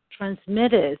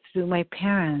transmitted through my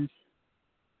parents,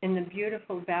 and the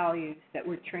beautiful values that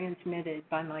were transmitted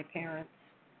by my parents.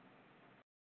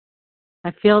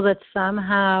 I feel that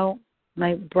somehow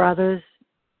my brothers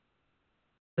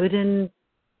couldn't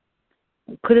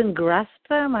grasp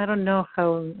them. I don't know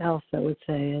how else I would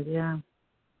say it, yeah.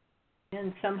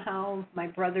 And somehow my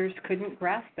brothers couldn't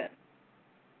grasp it.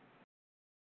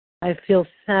 I feel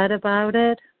sad about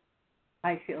it.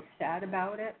 I feel sad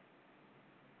about it.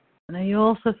 And I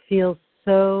also feel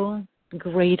so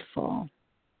grateful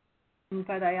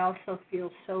But I also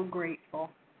feel so grateful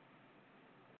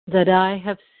that I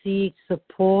have sought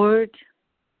support,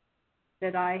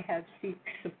 that I have sought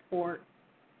support,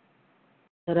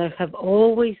 that I have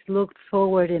always looked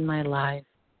forward in my life.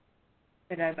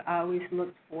 that I've always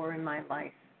looked for in my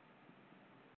life.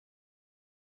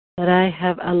 That I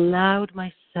have allowed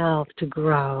myself to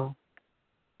grow.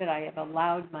 That I have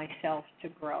allowed myself to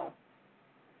grow.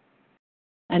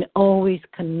 And always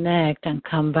connect and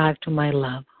come back to my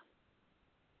love.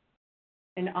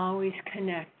 And always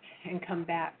connect and come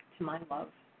back to my love.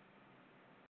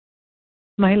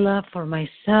 My love for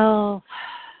myself.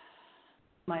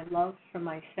 My love for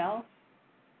myself.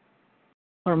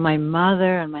 For my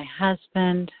mother and my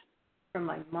husband. For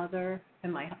my mother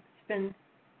and my husband.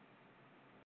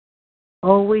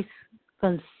 Always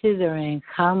considering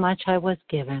how much I was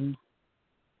given.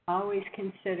 Always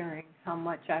considering how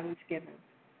much I was given.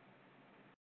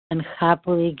 And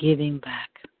happily giving back.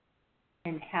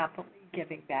 And happily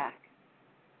giving back.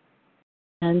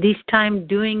 And this time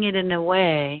doing it in a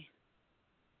way.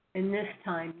 And this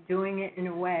time doing it in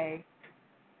a way.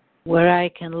 Where I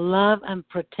can love and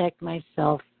protect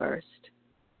myself first.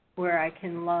 Where I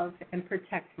can love and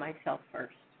protect myself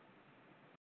first.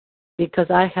 Because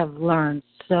I have learned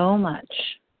so much.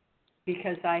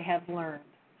 Because I have learned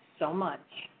so much.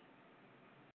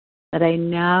 That I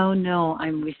now know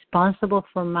I'm responsible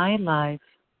for my life.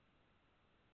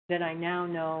 That I now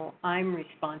know I'm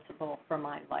responsible for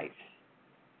my life.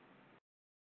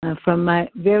 And from my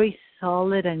very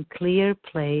solid and clear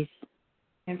place.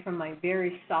 And from my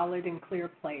very solid and clear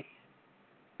place.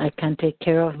 I can take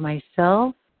care of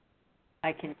myself.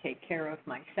 I can take care of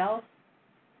myself.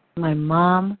 My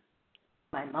mom.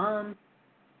 My mom.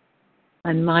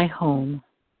 And my home.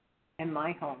 And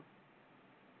my home.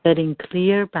 Setting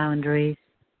clear boundaries.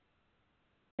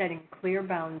 Setting clear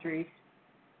boundaries.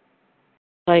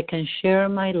 So I can share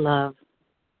my love.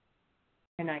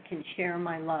 And I can share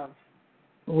my love.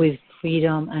 With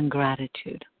freedom and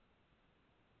gratitude.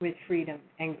 With freedom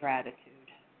and gratitude.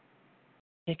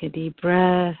 Take a deep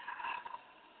breath.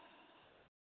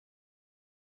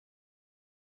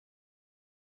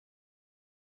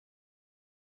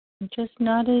 And just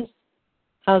notice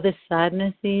how the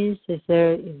sadness is. If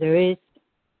there is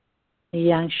a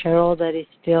young Sheryl that is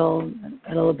still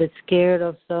a little bit scared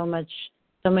of so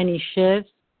many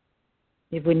shifts,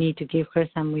 if we need to give her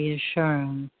some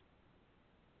reassurance.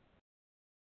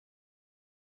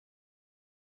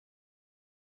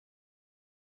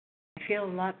 I feel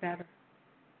a lot better.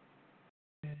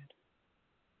 Good.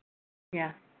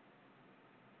 Yeah.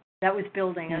 That was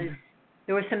building. Yeah.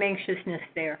 There was some anxiousness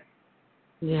there.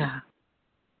 Yeah.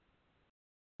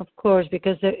 Of course,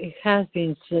 because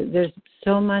there's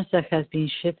so much that has been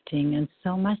shifting and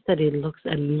so much that it looks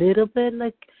a little bit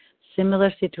like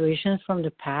similar situations from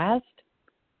the past,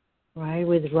 right?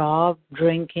 With Rob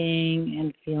drinking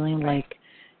and feeling like,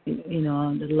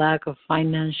 the lack of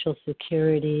financial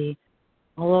security,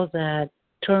 all of that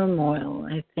turmoil,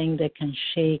 I think that can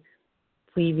shake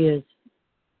previous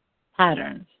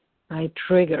patterns, right?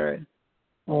 Trigger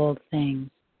old things.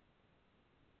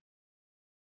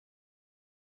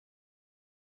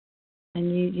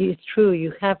 And it's true,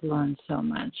 you have learned so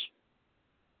much.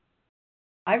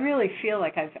 I really feel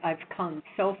like I've come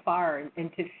so far,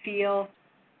 and to feel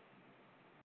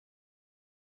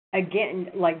again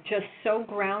like just so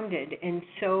grounded and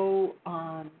so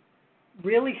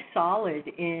really solid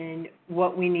in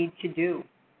what we need to do.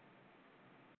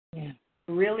 Yeah.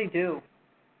 Really do.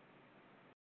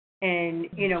 And,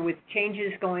 you know, with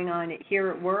changes going on here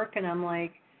at work, and I'm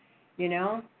like, you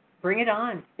know, bring it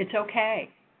on. It's okay.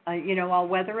 You know, I'll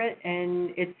weather it, and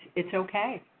it's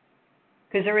okay.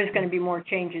 Because there is going to be more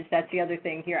changes. That's the other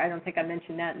thing here. I don't think I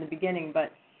mentioned that in the beginning,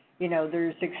 but, you know,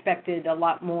 there's expected a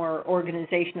lot more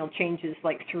organizational changes,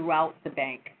 like, throughout the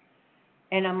bank.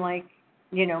 And I'm like,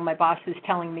 you know, my boss was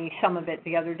telling me some of it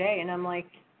the other day, and I'm like,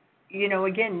 you know,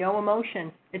 again, no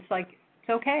emotion. It's like, it's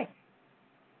okay.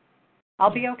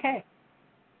 I'll be okay.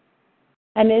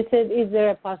 And is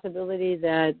there a possibility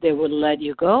that they would let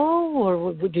you go,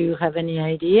 or do you have any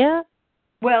idea?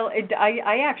 Well,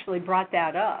 I actually brought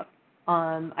that up.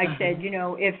 I said, you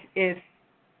know, if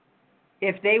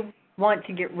they want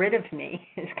to get rid of me,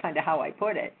 is kind of how I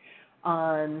put it.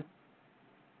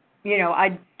 You know,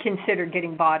 I'd consider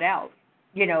getting bought out.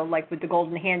 You know, like with the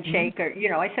golden handshake, or you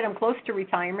know, I said I'm close to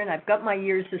retirement. I've got my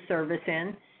years of service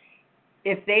in.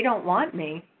 If they don't want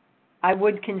me, I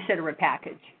would consider a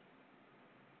package.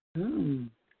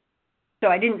 So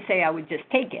I didn't say I would just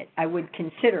take it. I would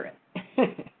consider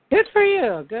it. Good for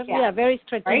you. Good. Yeah, very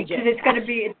strategic. Right? Because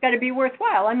it's got to be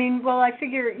worthwhile. I mean, well, I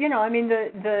figure, you know, I mean,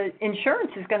 the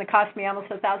insurance is going to cost me almost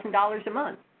 $1,000 a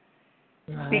month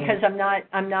because I'm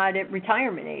not at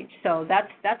retirement age. So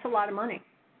that's a lot of money.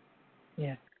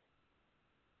 Yeah.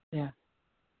 Yeah.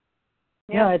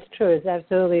 No, it's true. It's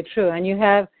absolutely true. And you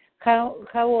have how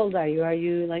old are you? Are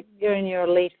you like you're in your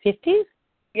late 50s?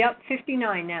 Yep,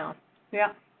 59 now.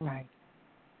 Yeah. Right.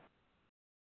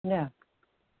 Yeah.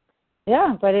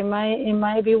 Yeah, but it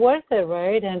might be worth it,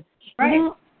 right? And you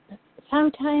know,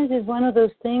 sometimes it's one of those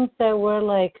things that we're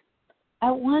like, I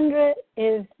wonder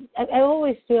if I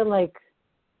always feel like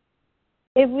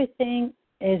everything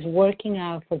is working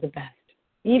out for the best.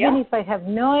 Even if I have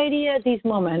no idea at this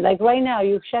moment, like right now,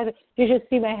 you should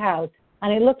see my house.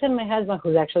 And I looked at my husband,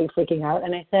 who's actually freaking out,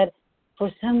 and I said,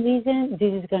 for some reason,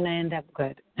 this is going to end up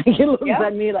good. He looks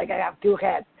at me like I have two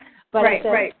heads. But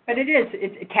right. But it is.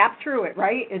 It's tap through it,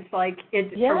 right? It's like,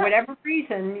 for whatever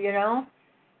reason, you know,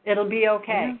 it'll be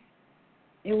okay.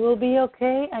 Yeah. It will be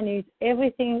okay, and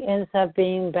everything ends up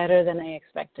being better than I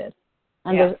expected.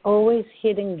 And there's always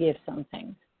hidden gifts on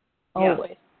things.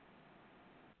 Always.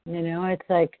 You know, it's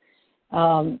like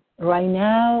right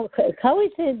now, how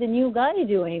is the new guy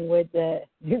doing with the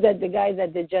guy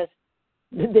that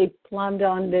they plumbed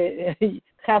on the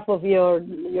half of your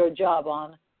job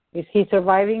on? Is he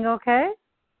surviving okay?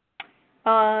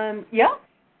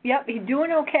 Yeah, he's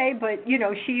doing okay, but you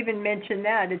know, she even mentioned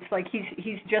that it's like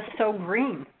he's just so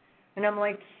green, and I'm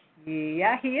like,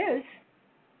 yeah, he is.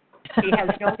 He has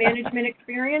no management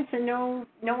experience and no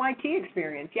IT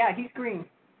experience. Yeah, he's green.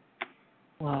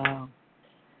 Wow.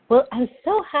 Well, I'm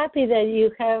so happy that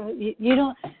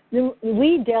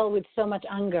we dealt with so much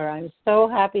anger. I'm so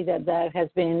happy that has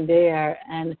been there,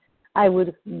 and I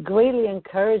would greatly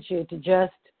encourage you to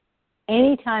just,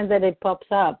 anytime that it pops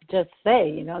up, just say,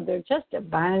 you know, they're just a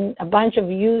bunch of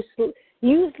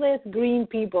useless green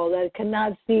people that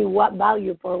cannot see what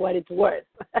value for what it's worth.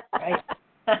 Right.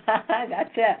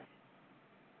 That's it.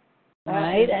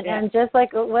 Right? And just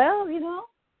like, well, you know,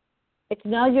 it's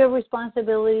not your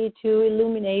responsibility to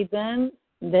illuminate them.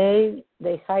 They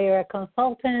hire a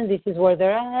consultant. This is where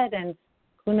they're at, and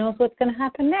who knows what's going to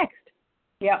happen next.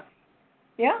 Yeah.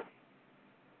 Yeah.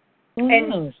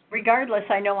 And regardless,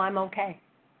 I know I'm okay.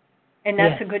 And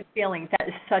that's a good feeling. That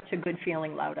is such a good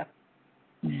feeling, Lauda.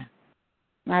 Yeah.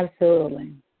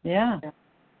 Absolutely. Yeah.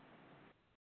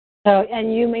 So,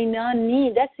 and you may not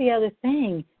need, that's the other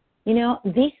thing. You know,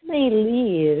 this may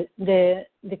lead,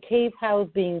 the cave house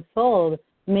being sold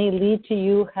may lead to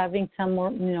you having some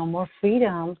more, you know, more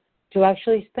freedom to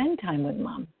actually spend time with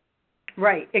Mom.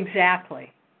 Right,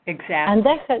 exactly. And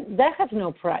that has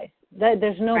no price.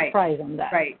 There's no price on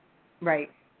that. Right.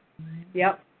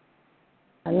 Yep.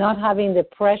 And not having the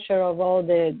pressure of all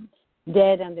the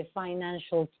debt and the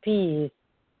financial piece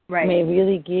may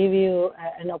really give you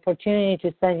an opportunity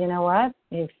to say, you know what,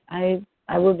 if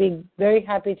I would be very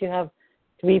happy to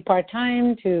be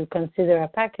part-time, to consider a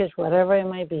package, whatever it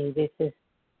might be.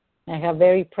 I have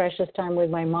very precious time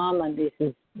with my mom, and this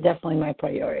is definitely my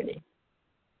priority.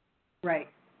 Right.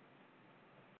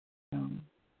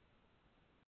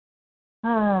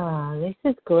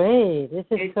 This is great. This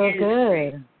is so good.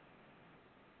 Great.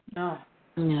 Oh.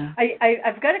 Yeah.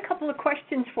 I've got a couple of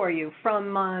questions for you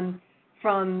from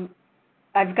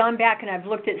I've gone back and I've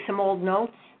looked at some old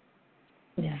notes.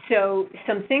 Yeah. So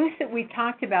some things that we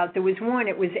talked about, there was one,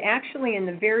 it was actually in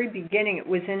the very beginning, it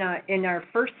was in our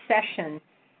first session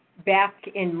back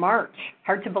in March.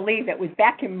 Hard to believe it was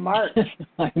back in March.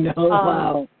 I know,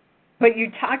 wow. But you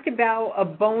talked about a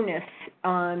bonus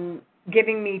on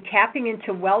giving me tapping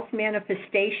into wealth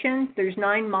manifestation. There's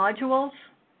 9 modules.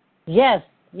 Yes.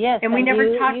 And we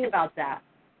never talked about that.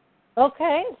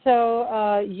 Okay,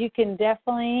 so you can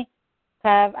definitely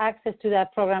have access to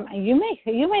that program, and you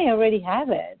may already have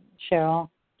it, Sheryl.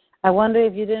 I wonder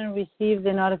if you didn't receive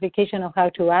the notification of how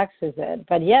to access it.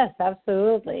 But yes,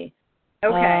 absolutely.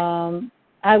 Okay.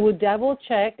 I would double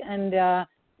check, and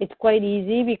it's quite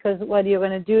easy because what you're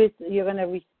going to do is you're going to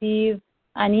receive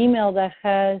an email that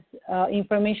has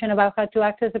information about how to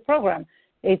access the program.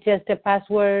 It's just a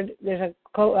password. There's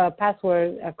a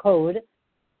password, a code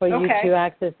for you to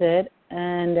access it,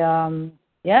 and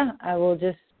I will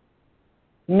just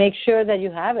make sure that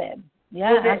you have it.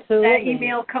 Yeah, absolutely. That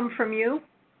email come from you?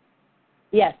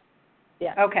 Yes.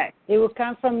 Yeah. Okay. It will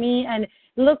come from me, and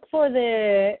look for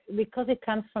because it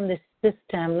comes from the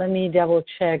system. Let me double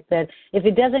check that. If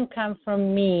it doesn't come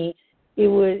from me, it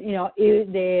would,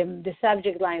 the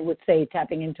subject line would say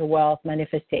tapping into wealth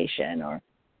manifestation or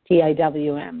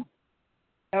TIWM.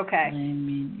 Okay.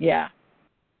 Yeah.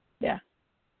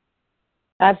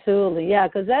 Absolutely, yeah,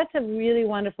 because that's a really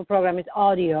wonderful program. It's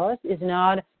audio, it's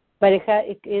not, but it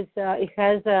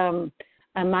has a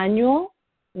manual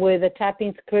with a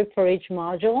tapping script for each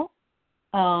module,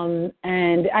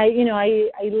 and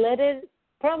I let it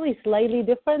probably slightly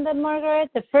different than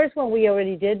Margaret. The first one we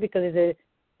already did because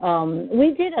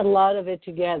we did a lot of it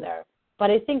together, but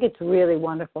I think it's really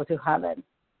wonderful to have it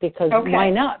because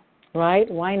why not, right?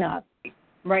 Why not?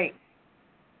 Right.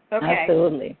 Okay.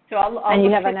 Absolutely. So I'll and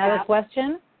you have another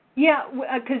question? Yeah,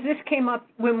 because this came up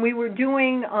when we were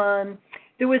doing,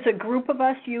 there was a group of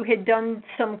us. You had done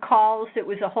some calls. It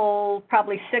was a whole,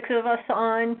 probably 6 of us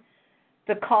on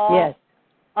the call. Yes.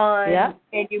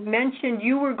 And you mentioned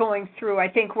you were going through, I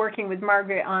think, working with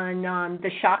Margaret on the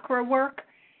chakra work.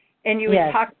 And you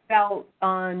had talked about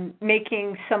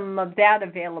making some of that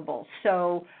available.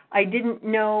 So I didn't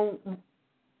know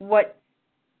what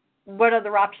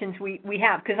other options we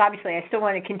have, because obviously I still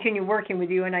want to continue working with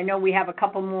you, and I know we have a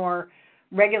couple more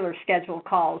regular scheduled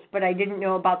calls, but I didn't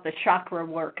know about the chakra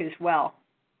work as well.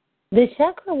 The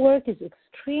chakra work is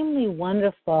extremely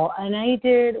wonderful, and I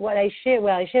did what I shared.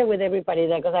 Well, I shared with everybody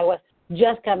that because I was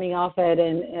just coming off it,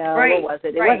 and what was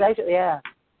it? It was actually,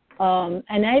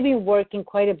 and I've been working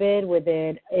quite a bit with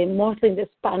it, mostly in the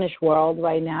Spanish world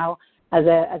right now as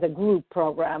a group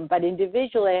program, but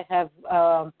individually I have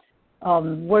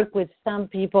work with some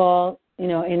people,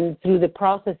 through the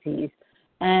processes,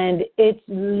 and it's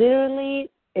literally,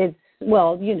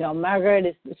 Margaret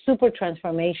is super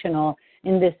transformational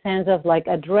in the sense of like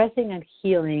addressing and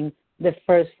healing the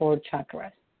first 4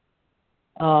 chakras,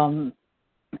 and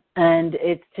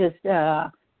it's just,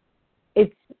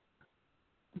 it's,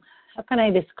 how can I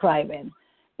describe it?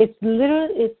 It's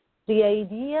the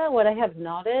idea. What I have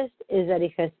noticed is that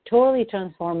it has totally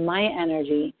transformed my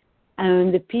energy.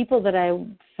 And the people that I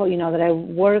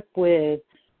work with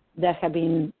that have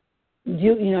been,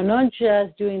 not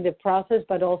just doing the process,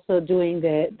 but also doing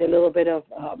the little bit of,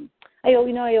 I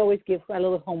always give a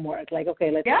little homework, like,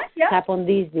 okay, let's tap on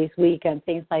these this week and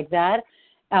things like that.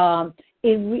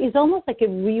 It's almost like it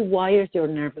rewires your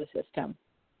nervous system,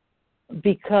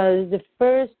 because the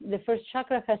first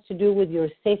chakra has to do with your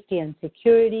safety and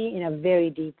security in a very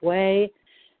deep way.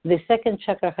 The second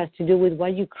chakra has to do with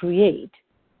what you create.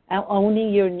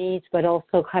 Owning your needs, but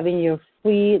also having your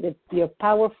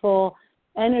powerful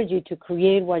energy to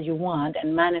create what you want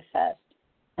and manifest.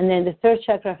 And then the third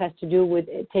chakra has to do with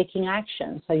taking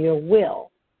action, so your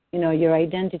will, your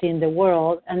identity in the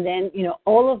world. And then,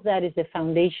 all of that is the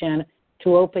foundation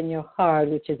to open your heart,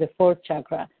 which is the 4th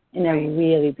chakra, in a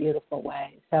really beautiful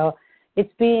way. So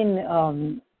it's been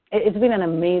an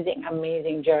amazing,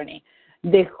 amazing journey.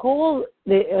 Everything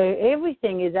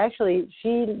is actually,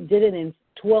 she did it in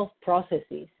 12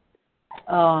 processes.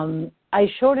 I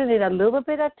shortened it a little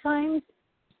bit at times.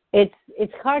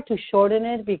 It's hard to shorten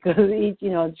it because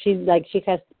she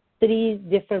has 3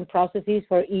 different processes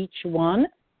for each one.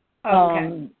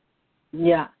 Okay.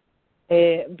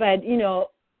 But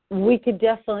we could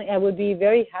definitely. I would be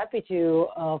very happy to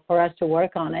for us to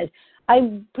work on it.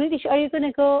 I'm pretty sure. Are you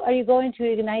going to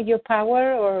ignite your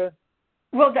power or?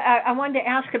 Well, I wanted to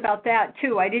ask about that,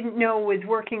 too. I didn't know with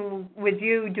working with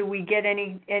you, do we get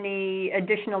any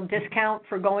additional discount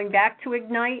for going back to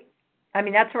Ignite? I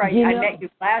mean, that's where I met you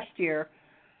last year.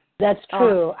 That's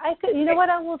true. You know what?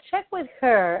 I will check with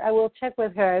her.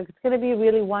 It's going to be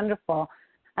really wonderful.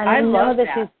 And I know love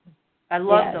that. I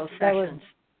love those sessions.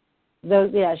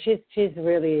 She's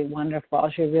really wonderful.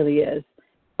 She really is.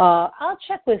 I'll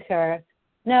check with her.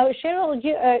 Now, Sheryl,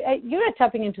 you're a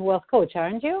Tapping into Wealth coach,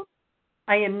 aren't you?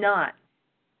 I am not.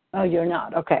 Oh, you're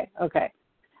not. Okay.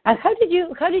 And how did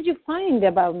you find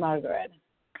about Margaret?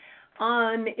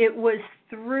 It was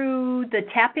through the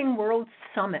Tapping World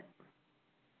Summit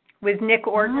with Nick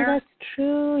Ordner. Oh, that's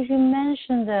true. You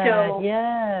mentioned that. So,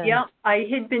 yes. Yeah, I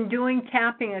had been doing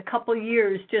tapping a couple of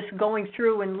years, just going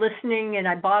through and listening, and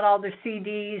I bought all the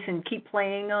CDs and keep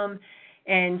playing them.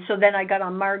 And so then I got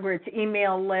on Margaret's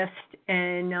email list,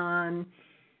 and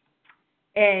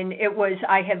it was,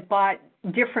 I have bought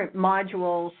different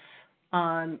modules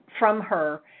from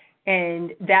her,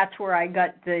 and that's where I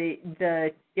got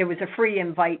it was a free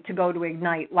invite to go to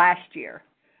Ignite last year.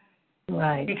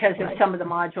 Right. Because of some of the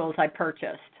modules I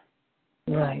purchased.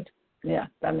 Right. Yeah,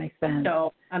 that makes sense.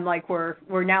 So I'm like, we're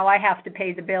now I have to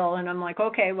pay the bill, and I'm like,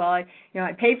 okay, well, I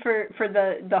pay for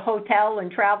the hotel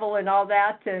and travel and all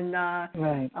that, and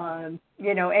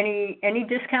any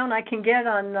discount I can get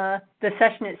on the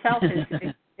session itself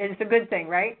is a good thing,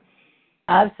 right?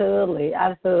 Absolutely,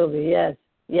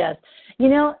 yes. You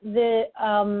know,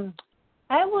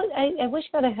 I wish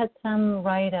that I had some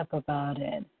write up about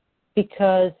it,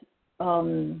 because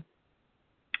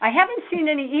I haven't seen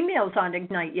any emails on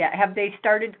Ignite yet. Have they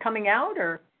started coming out,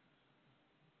 or?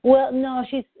 Well, no,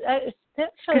 she's actually.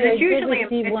 Because it's usually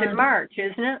in March,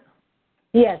 isn't it?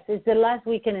 Yes, it's the last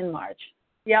weekend in March.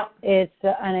 Yeah. It's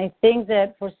and I think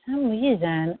that for some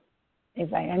reason,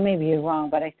 if I may be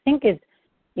wrong, but I think it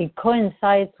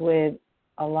coincides with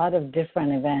a lot of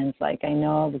different events. Like, I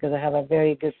know because I have a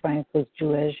very good friend who's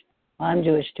Jewish. Well, I'm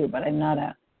Jewish too, but I'm not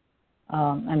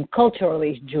I'm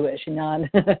culturally Jewish, not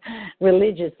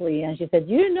religiously. And she said,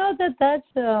 "You know that's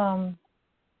some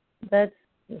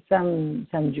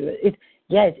Jewish.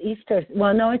 It's Easter.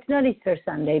 Well, no, it's not Easter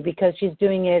Sunday, because she's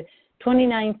doing it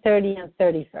 29, 30, and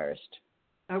 31st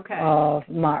of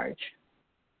March.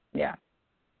 Yeah.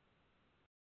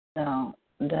 So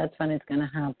that's when it's going to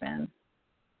happen.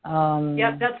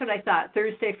 Yep, that's what I thought.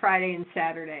 Thursday, Friday, and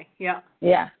Saturday. Yeah.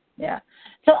 Yeah.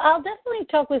 So I'll definitely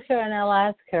talk with her, and I'll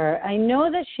ask her. I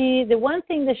know that the one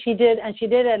thing that she did, and she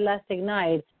did at last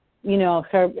Ignite,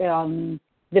 her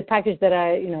the package that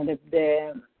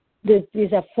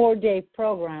is a 4-day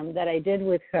program that I did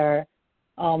with her,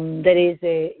 that is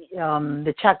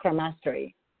the Chakra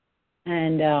Mastery,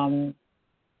 and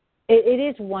it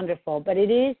is wonderful. But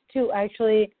it is to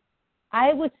actually,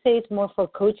 I would say it's more for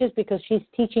coaches, because she's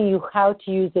teaching you how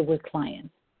to use it with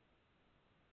clients.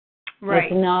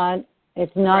 Right.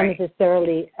 It's not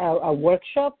necessarily a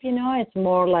workshop, it's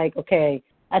more like,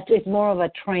 it's more of a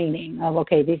training of,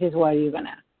 this is how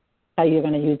you're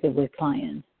gonna use it with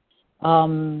clients.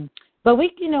 But we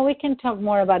can talk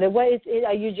more about it.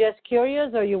 Are you just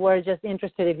curious, or you were just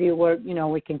interested if you were,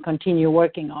 we can continue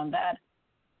working on that?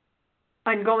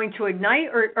 On going to Ignite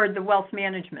or the wealth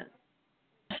management?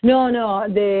 No,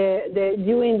 the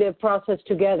doing the process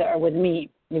together with me.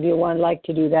 If you would like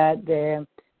to do that,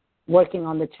 working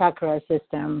on the chakra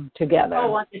system together.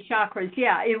 Oh, on the chakras,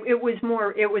 yeah. It was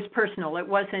personal. It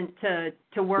wasn't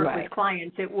to work with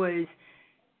clients. It was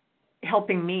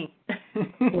helping me.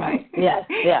 Right, yes,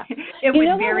 yeah. It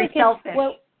was very selfish.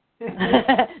 Well,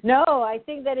 no, I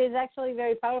think that is actually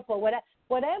very powerful. What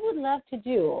I would love to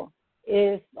do,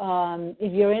 if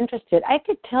you're interested, I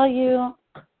could tell you,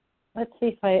 let's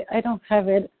see if I don't have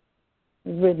it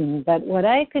written, but what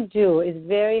I could do is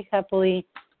very happily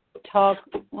talk.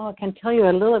 Well, I can tell you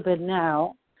a little bit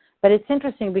now, but it's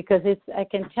interesting because I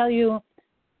can tell you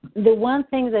the one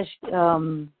thing that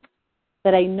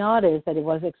I noticed that it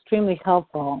was extremely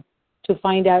helpful to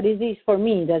find out, is these for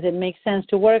me? Does it make sense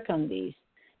to work on these?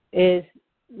 Is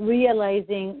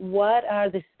realizing what are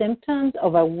the symptoms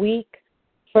of a weak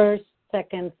first,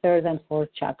 second, third, and fourth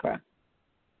chakra.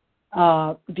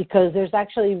 Because there's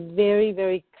actually very,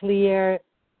 very clear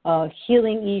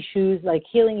healing issues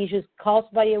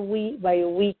caused by a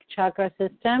weak chakra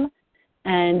system,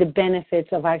 and the benefits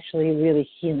of actually really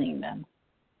healing them.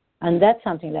 And that's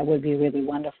something that would be really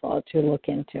wonderful to look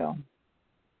into.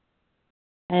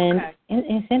 And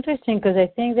it's interesting because I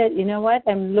think that,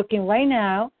 I'm looking right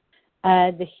now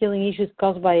at the healing issues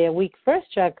caused by a weak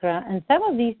first chakra, and some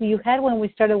of these you had when we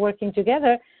started working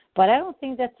together, but I don't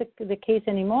think that's the case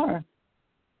anymore.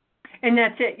 And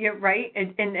that's it, you're right.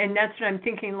 And that's what I'm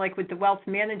thinking, like with the wealth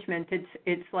management,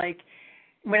 it's like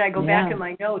when I go back in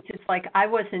my notes, it's like I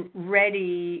wasn't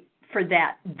ready for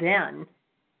that then.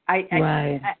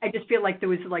 Right. I just feel like there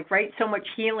was so much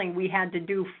healing we had to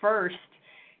do first,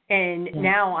 and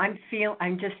now I'm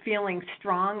just feeling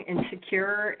strong and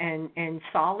secure and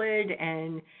solid,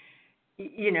 and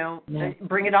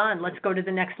bring it on. Let's go to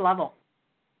the next level.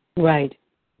 Right.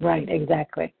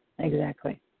 Exactly.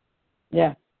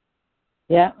 Yeah.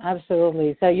 Yeah,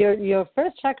 absolutely. So your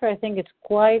first chakra, I think it's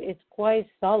quite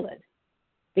solid,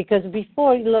 because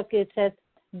before, look, it says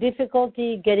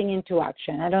difficulty getting into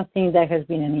action. I don't think that has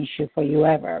been an issue for you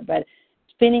ever, but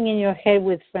spinning in your head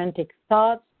with frantic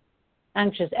thoughts,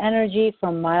 anxious energy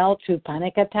from mild to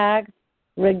panic attacks,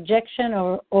 rejection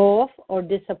or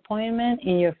disappointment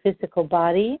in your physical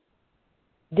body,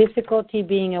 difficulty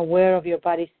being aware of your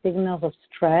body's signals of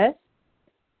stress,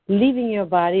 leaving your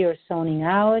body or zoning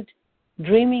out,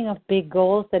 dreaming of big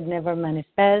goals that never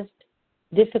manifest,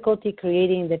 difficulty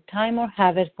creating the time or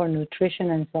habit for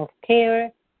nutrition and self-care,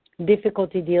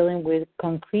 difficulty dealing with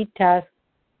concrete tasks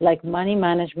like money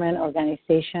management,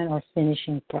 organization, or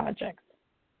finishing projects.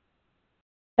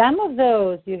 Some of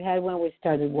those you had when we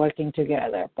started working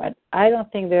together, but I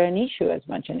don't think they're an issue as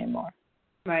much anymore.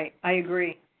 Right. I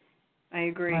agree.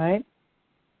 Right?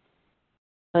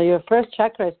 So your first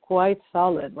chakra is quite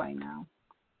solid right now.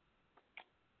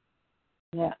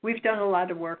 Yeah. We've done a lot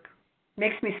of work.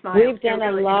 Makes me smile. We've done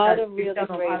a lot of really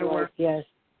great work. Yes.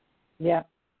 Yeah.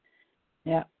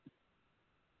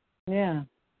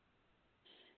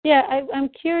 I'm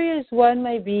curious what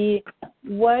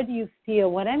you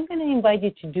feel. What I'm going to invite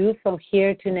you to do from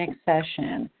here to next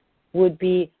session would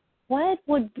be, what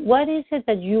is it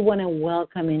that you want to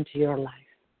welcome into your life?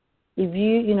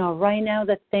 If right now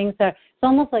that things are, it's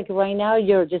almost like right now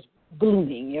you're just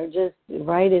blooming. You're just,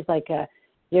 right? It's like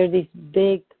you're this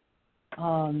big,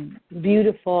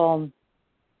 beautiful,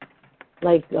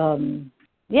 like a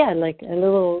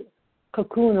little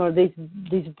cocoon, or this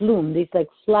bloom, this like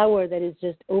flower that is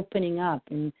just opening up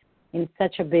in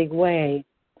such a big way.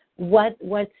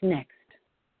 What's next?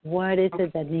 What is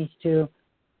it that needs to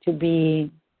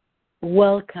be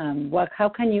welcomed? How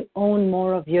can you own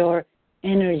more of your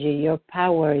energy, your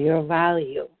power, your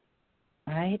value?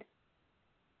 Right?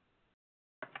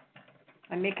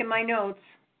 I'm making my notes.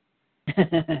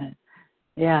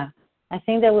 Yeah, I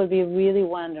think that would be really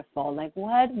wonderful. Like,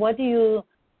 what would you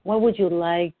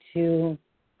like to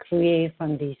create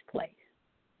from this place?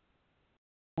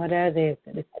 What are the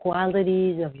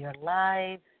qualities of your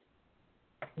life?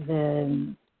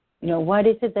 What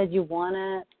is it that you want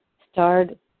to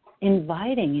start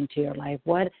inviting into your life?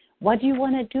 What do you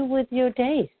want to do with your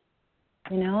days?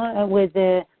 With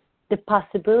the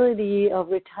possibility of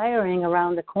retiring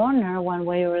around the corner one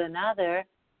way or another,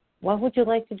 what would you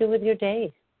like to do with your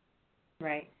days?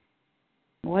 Right.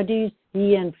 What do you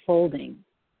see unfolding?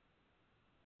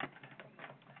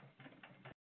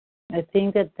 I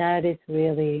think that is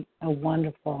really a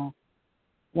wonderful,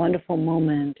 wonderful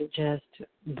moment to just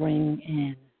bring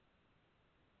in.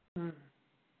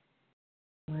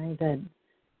 Right? That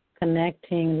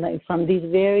connecting from this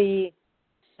very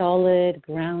solid,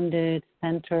 grounded,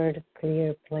 centered,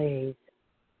 clear place.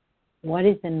 What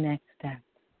is the next step?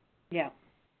 Yeah.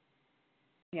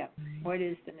 Right. What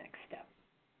is the next step?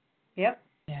 Yep.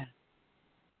 Yeah.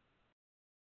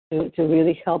 To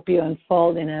really help you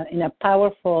unfold in a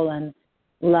powerful and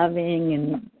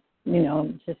loving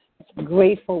and just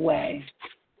grateful way.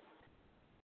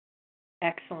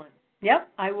 Excellent. Yep,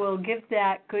 I will give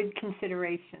that good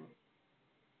consideration.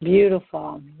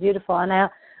 Beautiful. And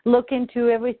I'll look into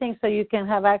everything so you can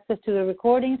have access to the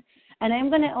recordings. And I'm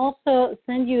going to also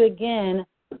send you again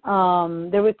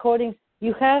the recordings.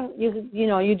 You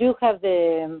do have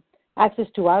the access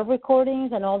to our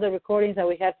recordings and all the recordings that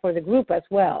we had for the group as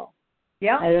well.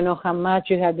 Yeah. I don't know how much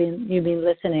you've been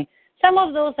listening. Some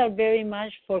of those are very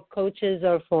much for coaches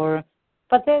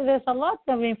but there's a lot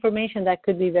of information that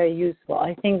could be very useful.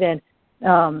 I think that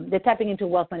the tapping into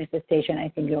wealth manifestation, I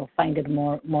think you'll find it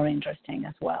more interesting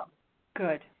as well.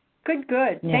 Good.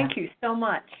 Yeah. Thank you so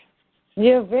much.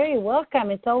 You're very welcome.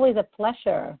 It's always a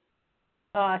pleasure.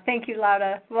 Thank you,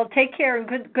 Laura. Well, take care and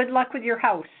good luck with your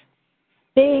house.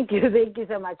 Thank you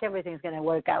so much. Everything's going to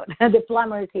work out. The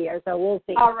plumber is here, so we'll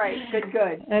see. All right,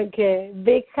 good. Okay,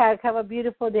 big hug. Have a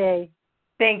beautiful day.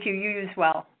 Thank you. You as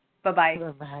well. Bye-bye.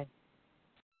 Bye-bye.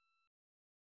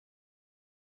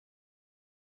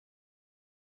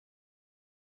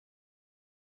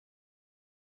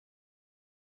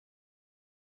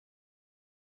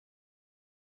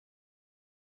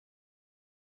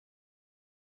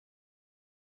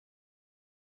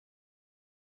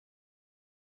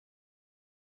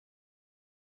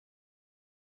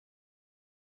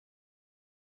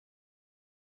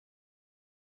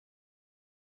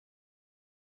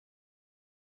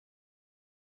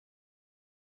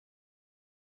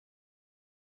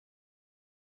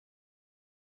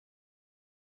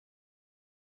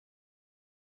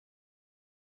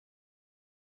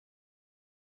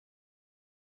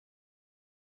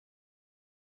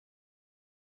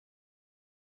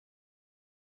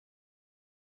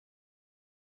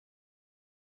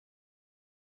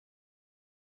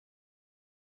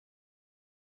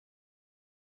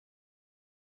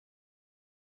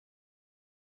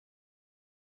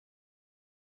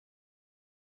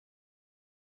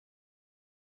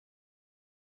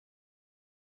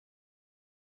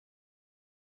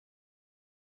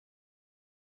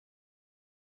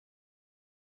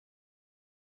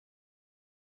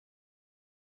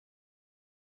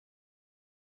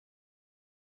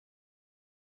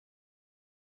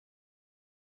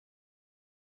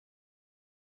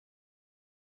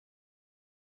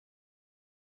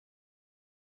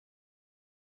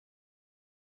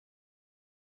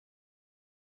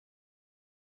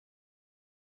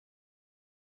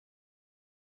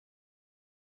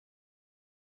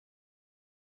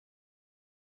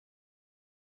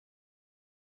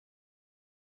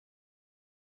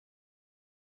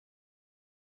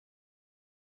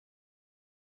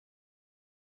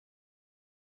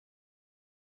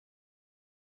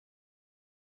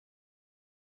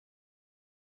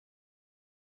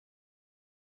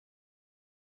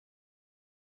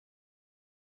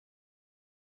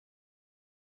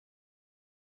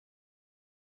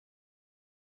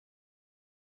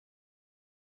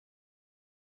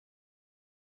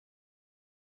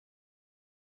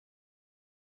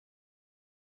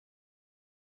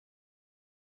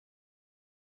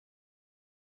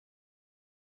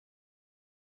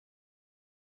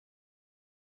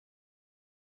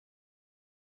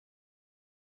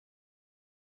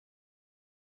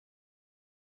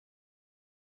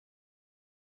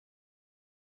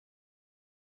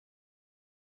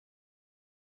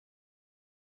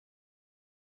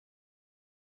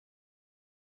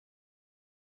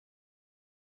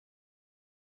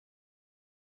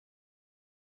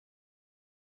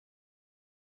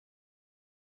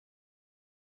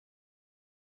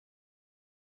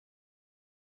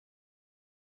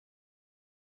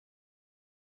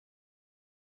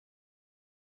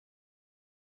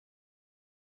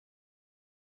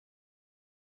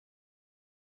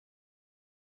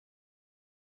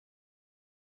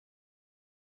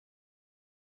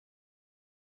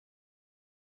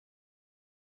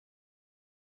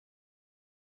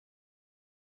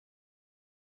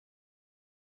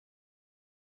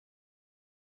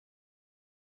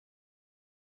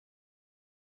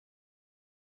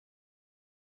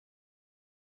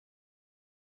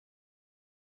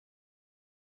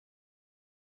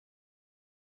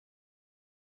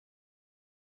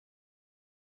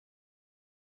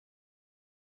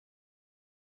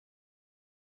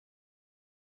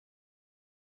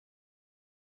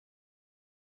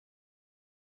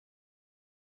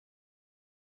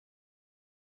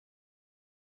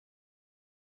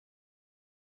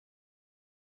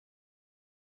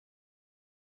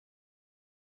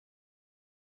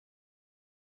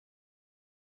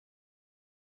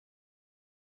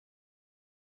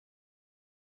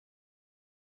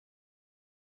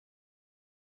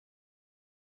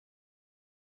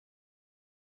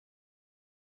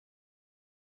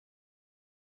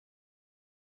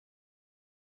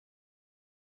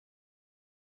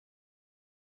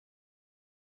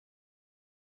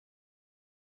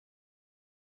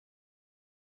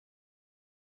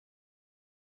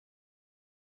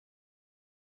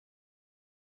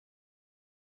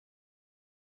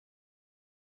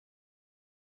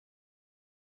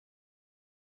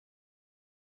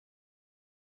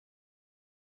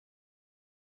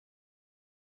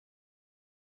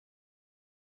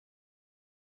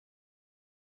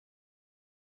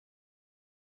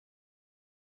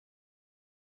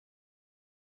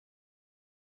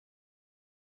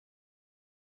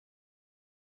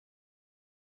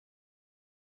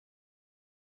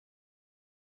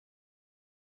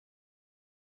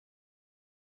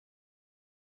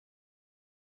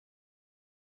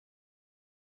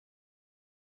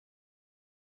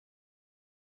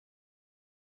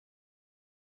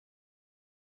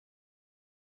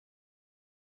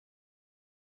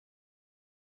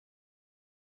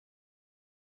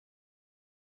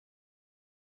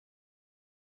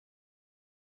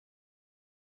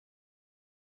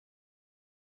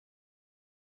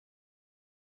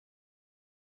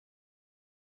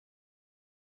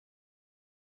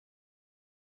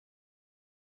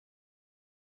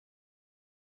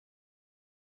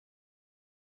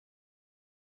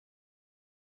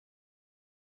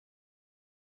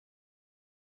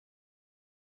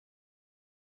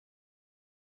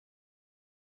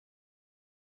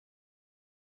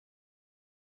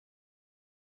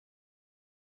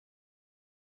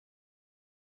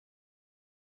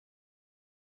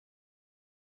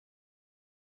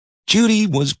 Judy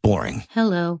was boring.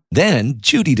 Hello. Then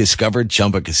Judy discovered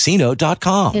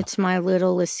ChumbaCasino.com. It's my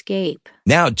little escape.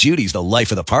 Now Judy's the life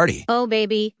of the party. Oh,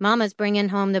 baby, mama's bringing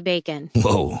home the bacon.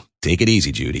 Whoa, take it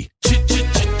easy, Judy.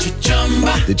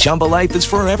 The Chumba life is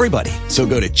for everybody. So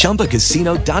go to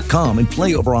ChumbaCasino.com and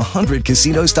play over 100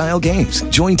 casino-style games.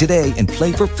 Join today and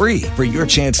play for free for your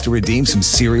chance to redeem some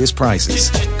serious prizes.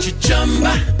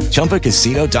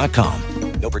 ChumbaCasino.com.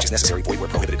 No purchase necessary. Void where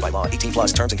prohibited by law. 18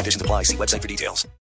 plus terms and conditions apply. See website for details.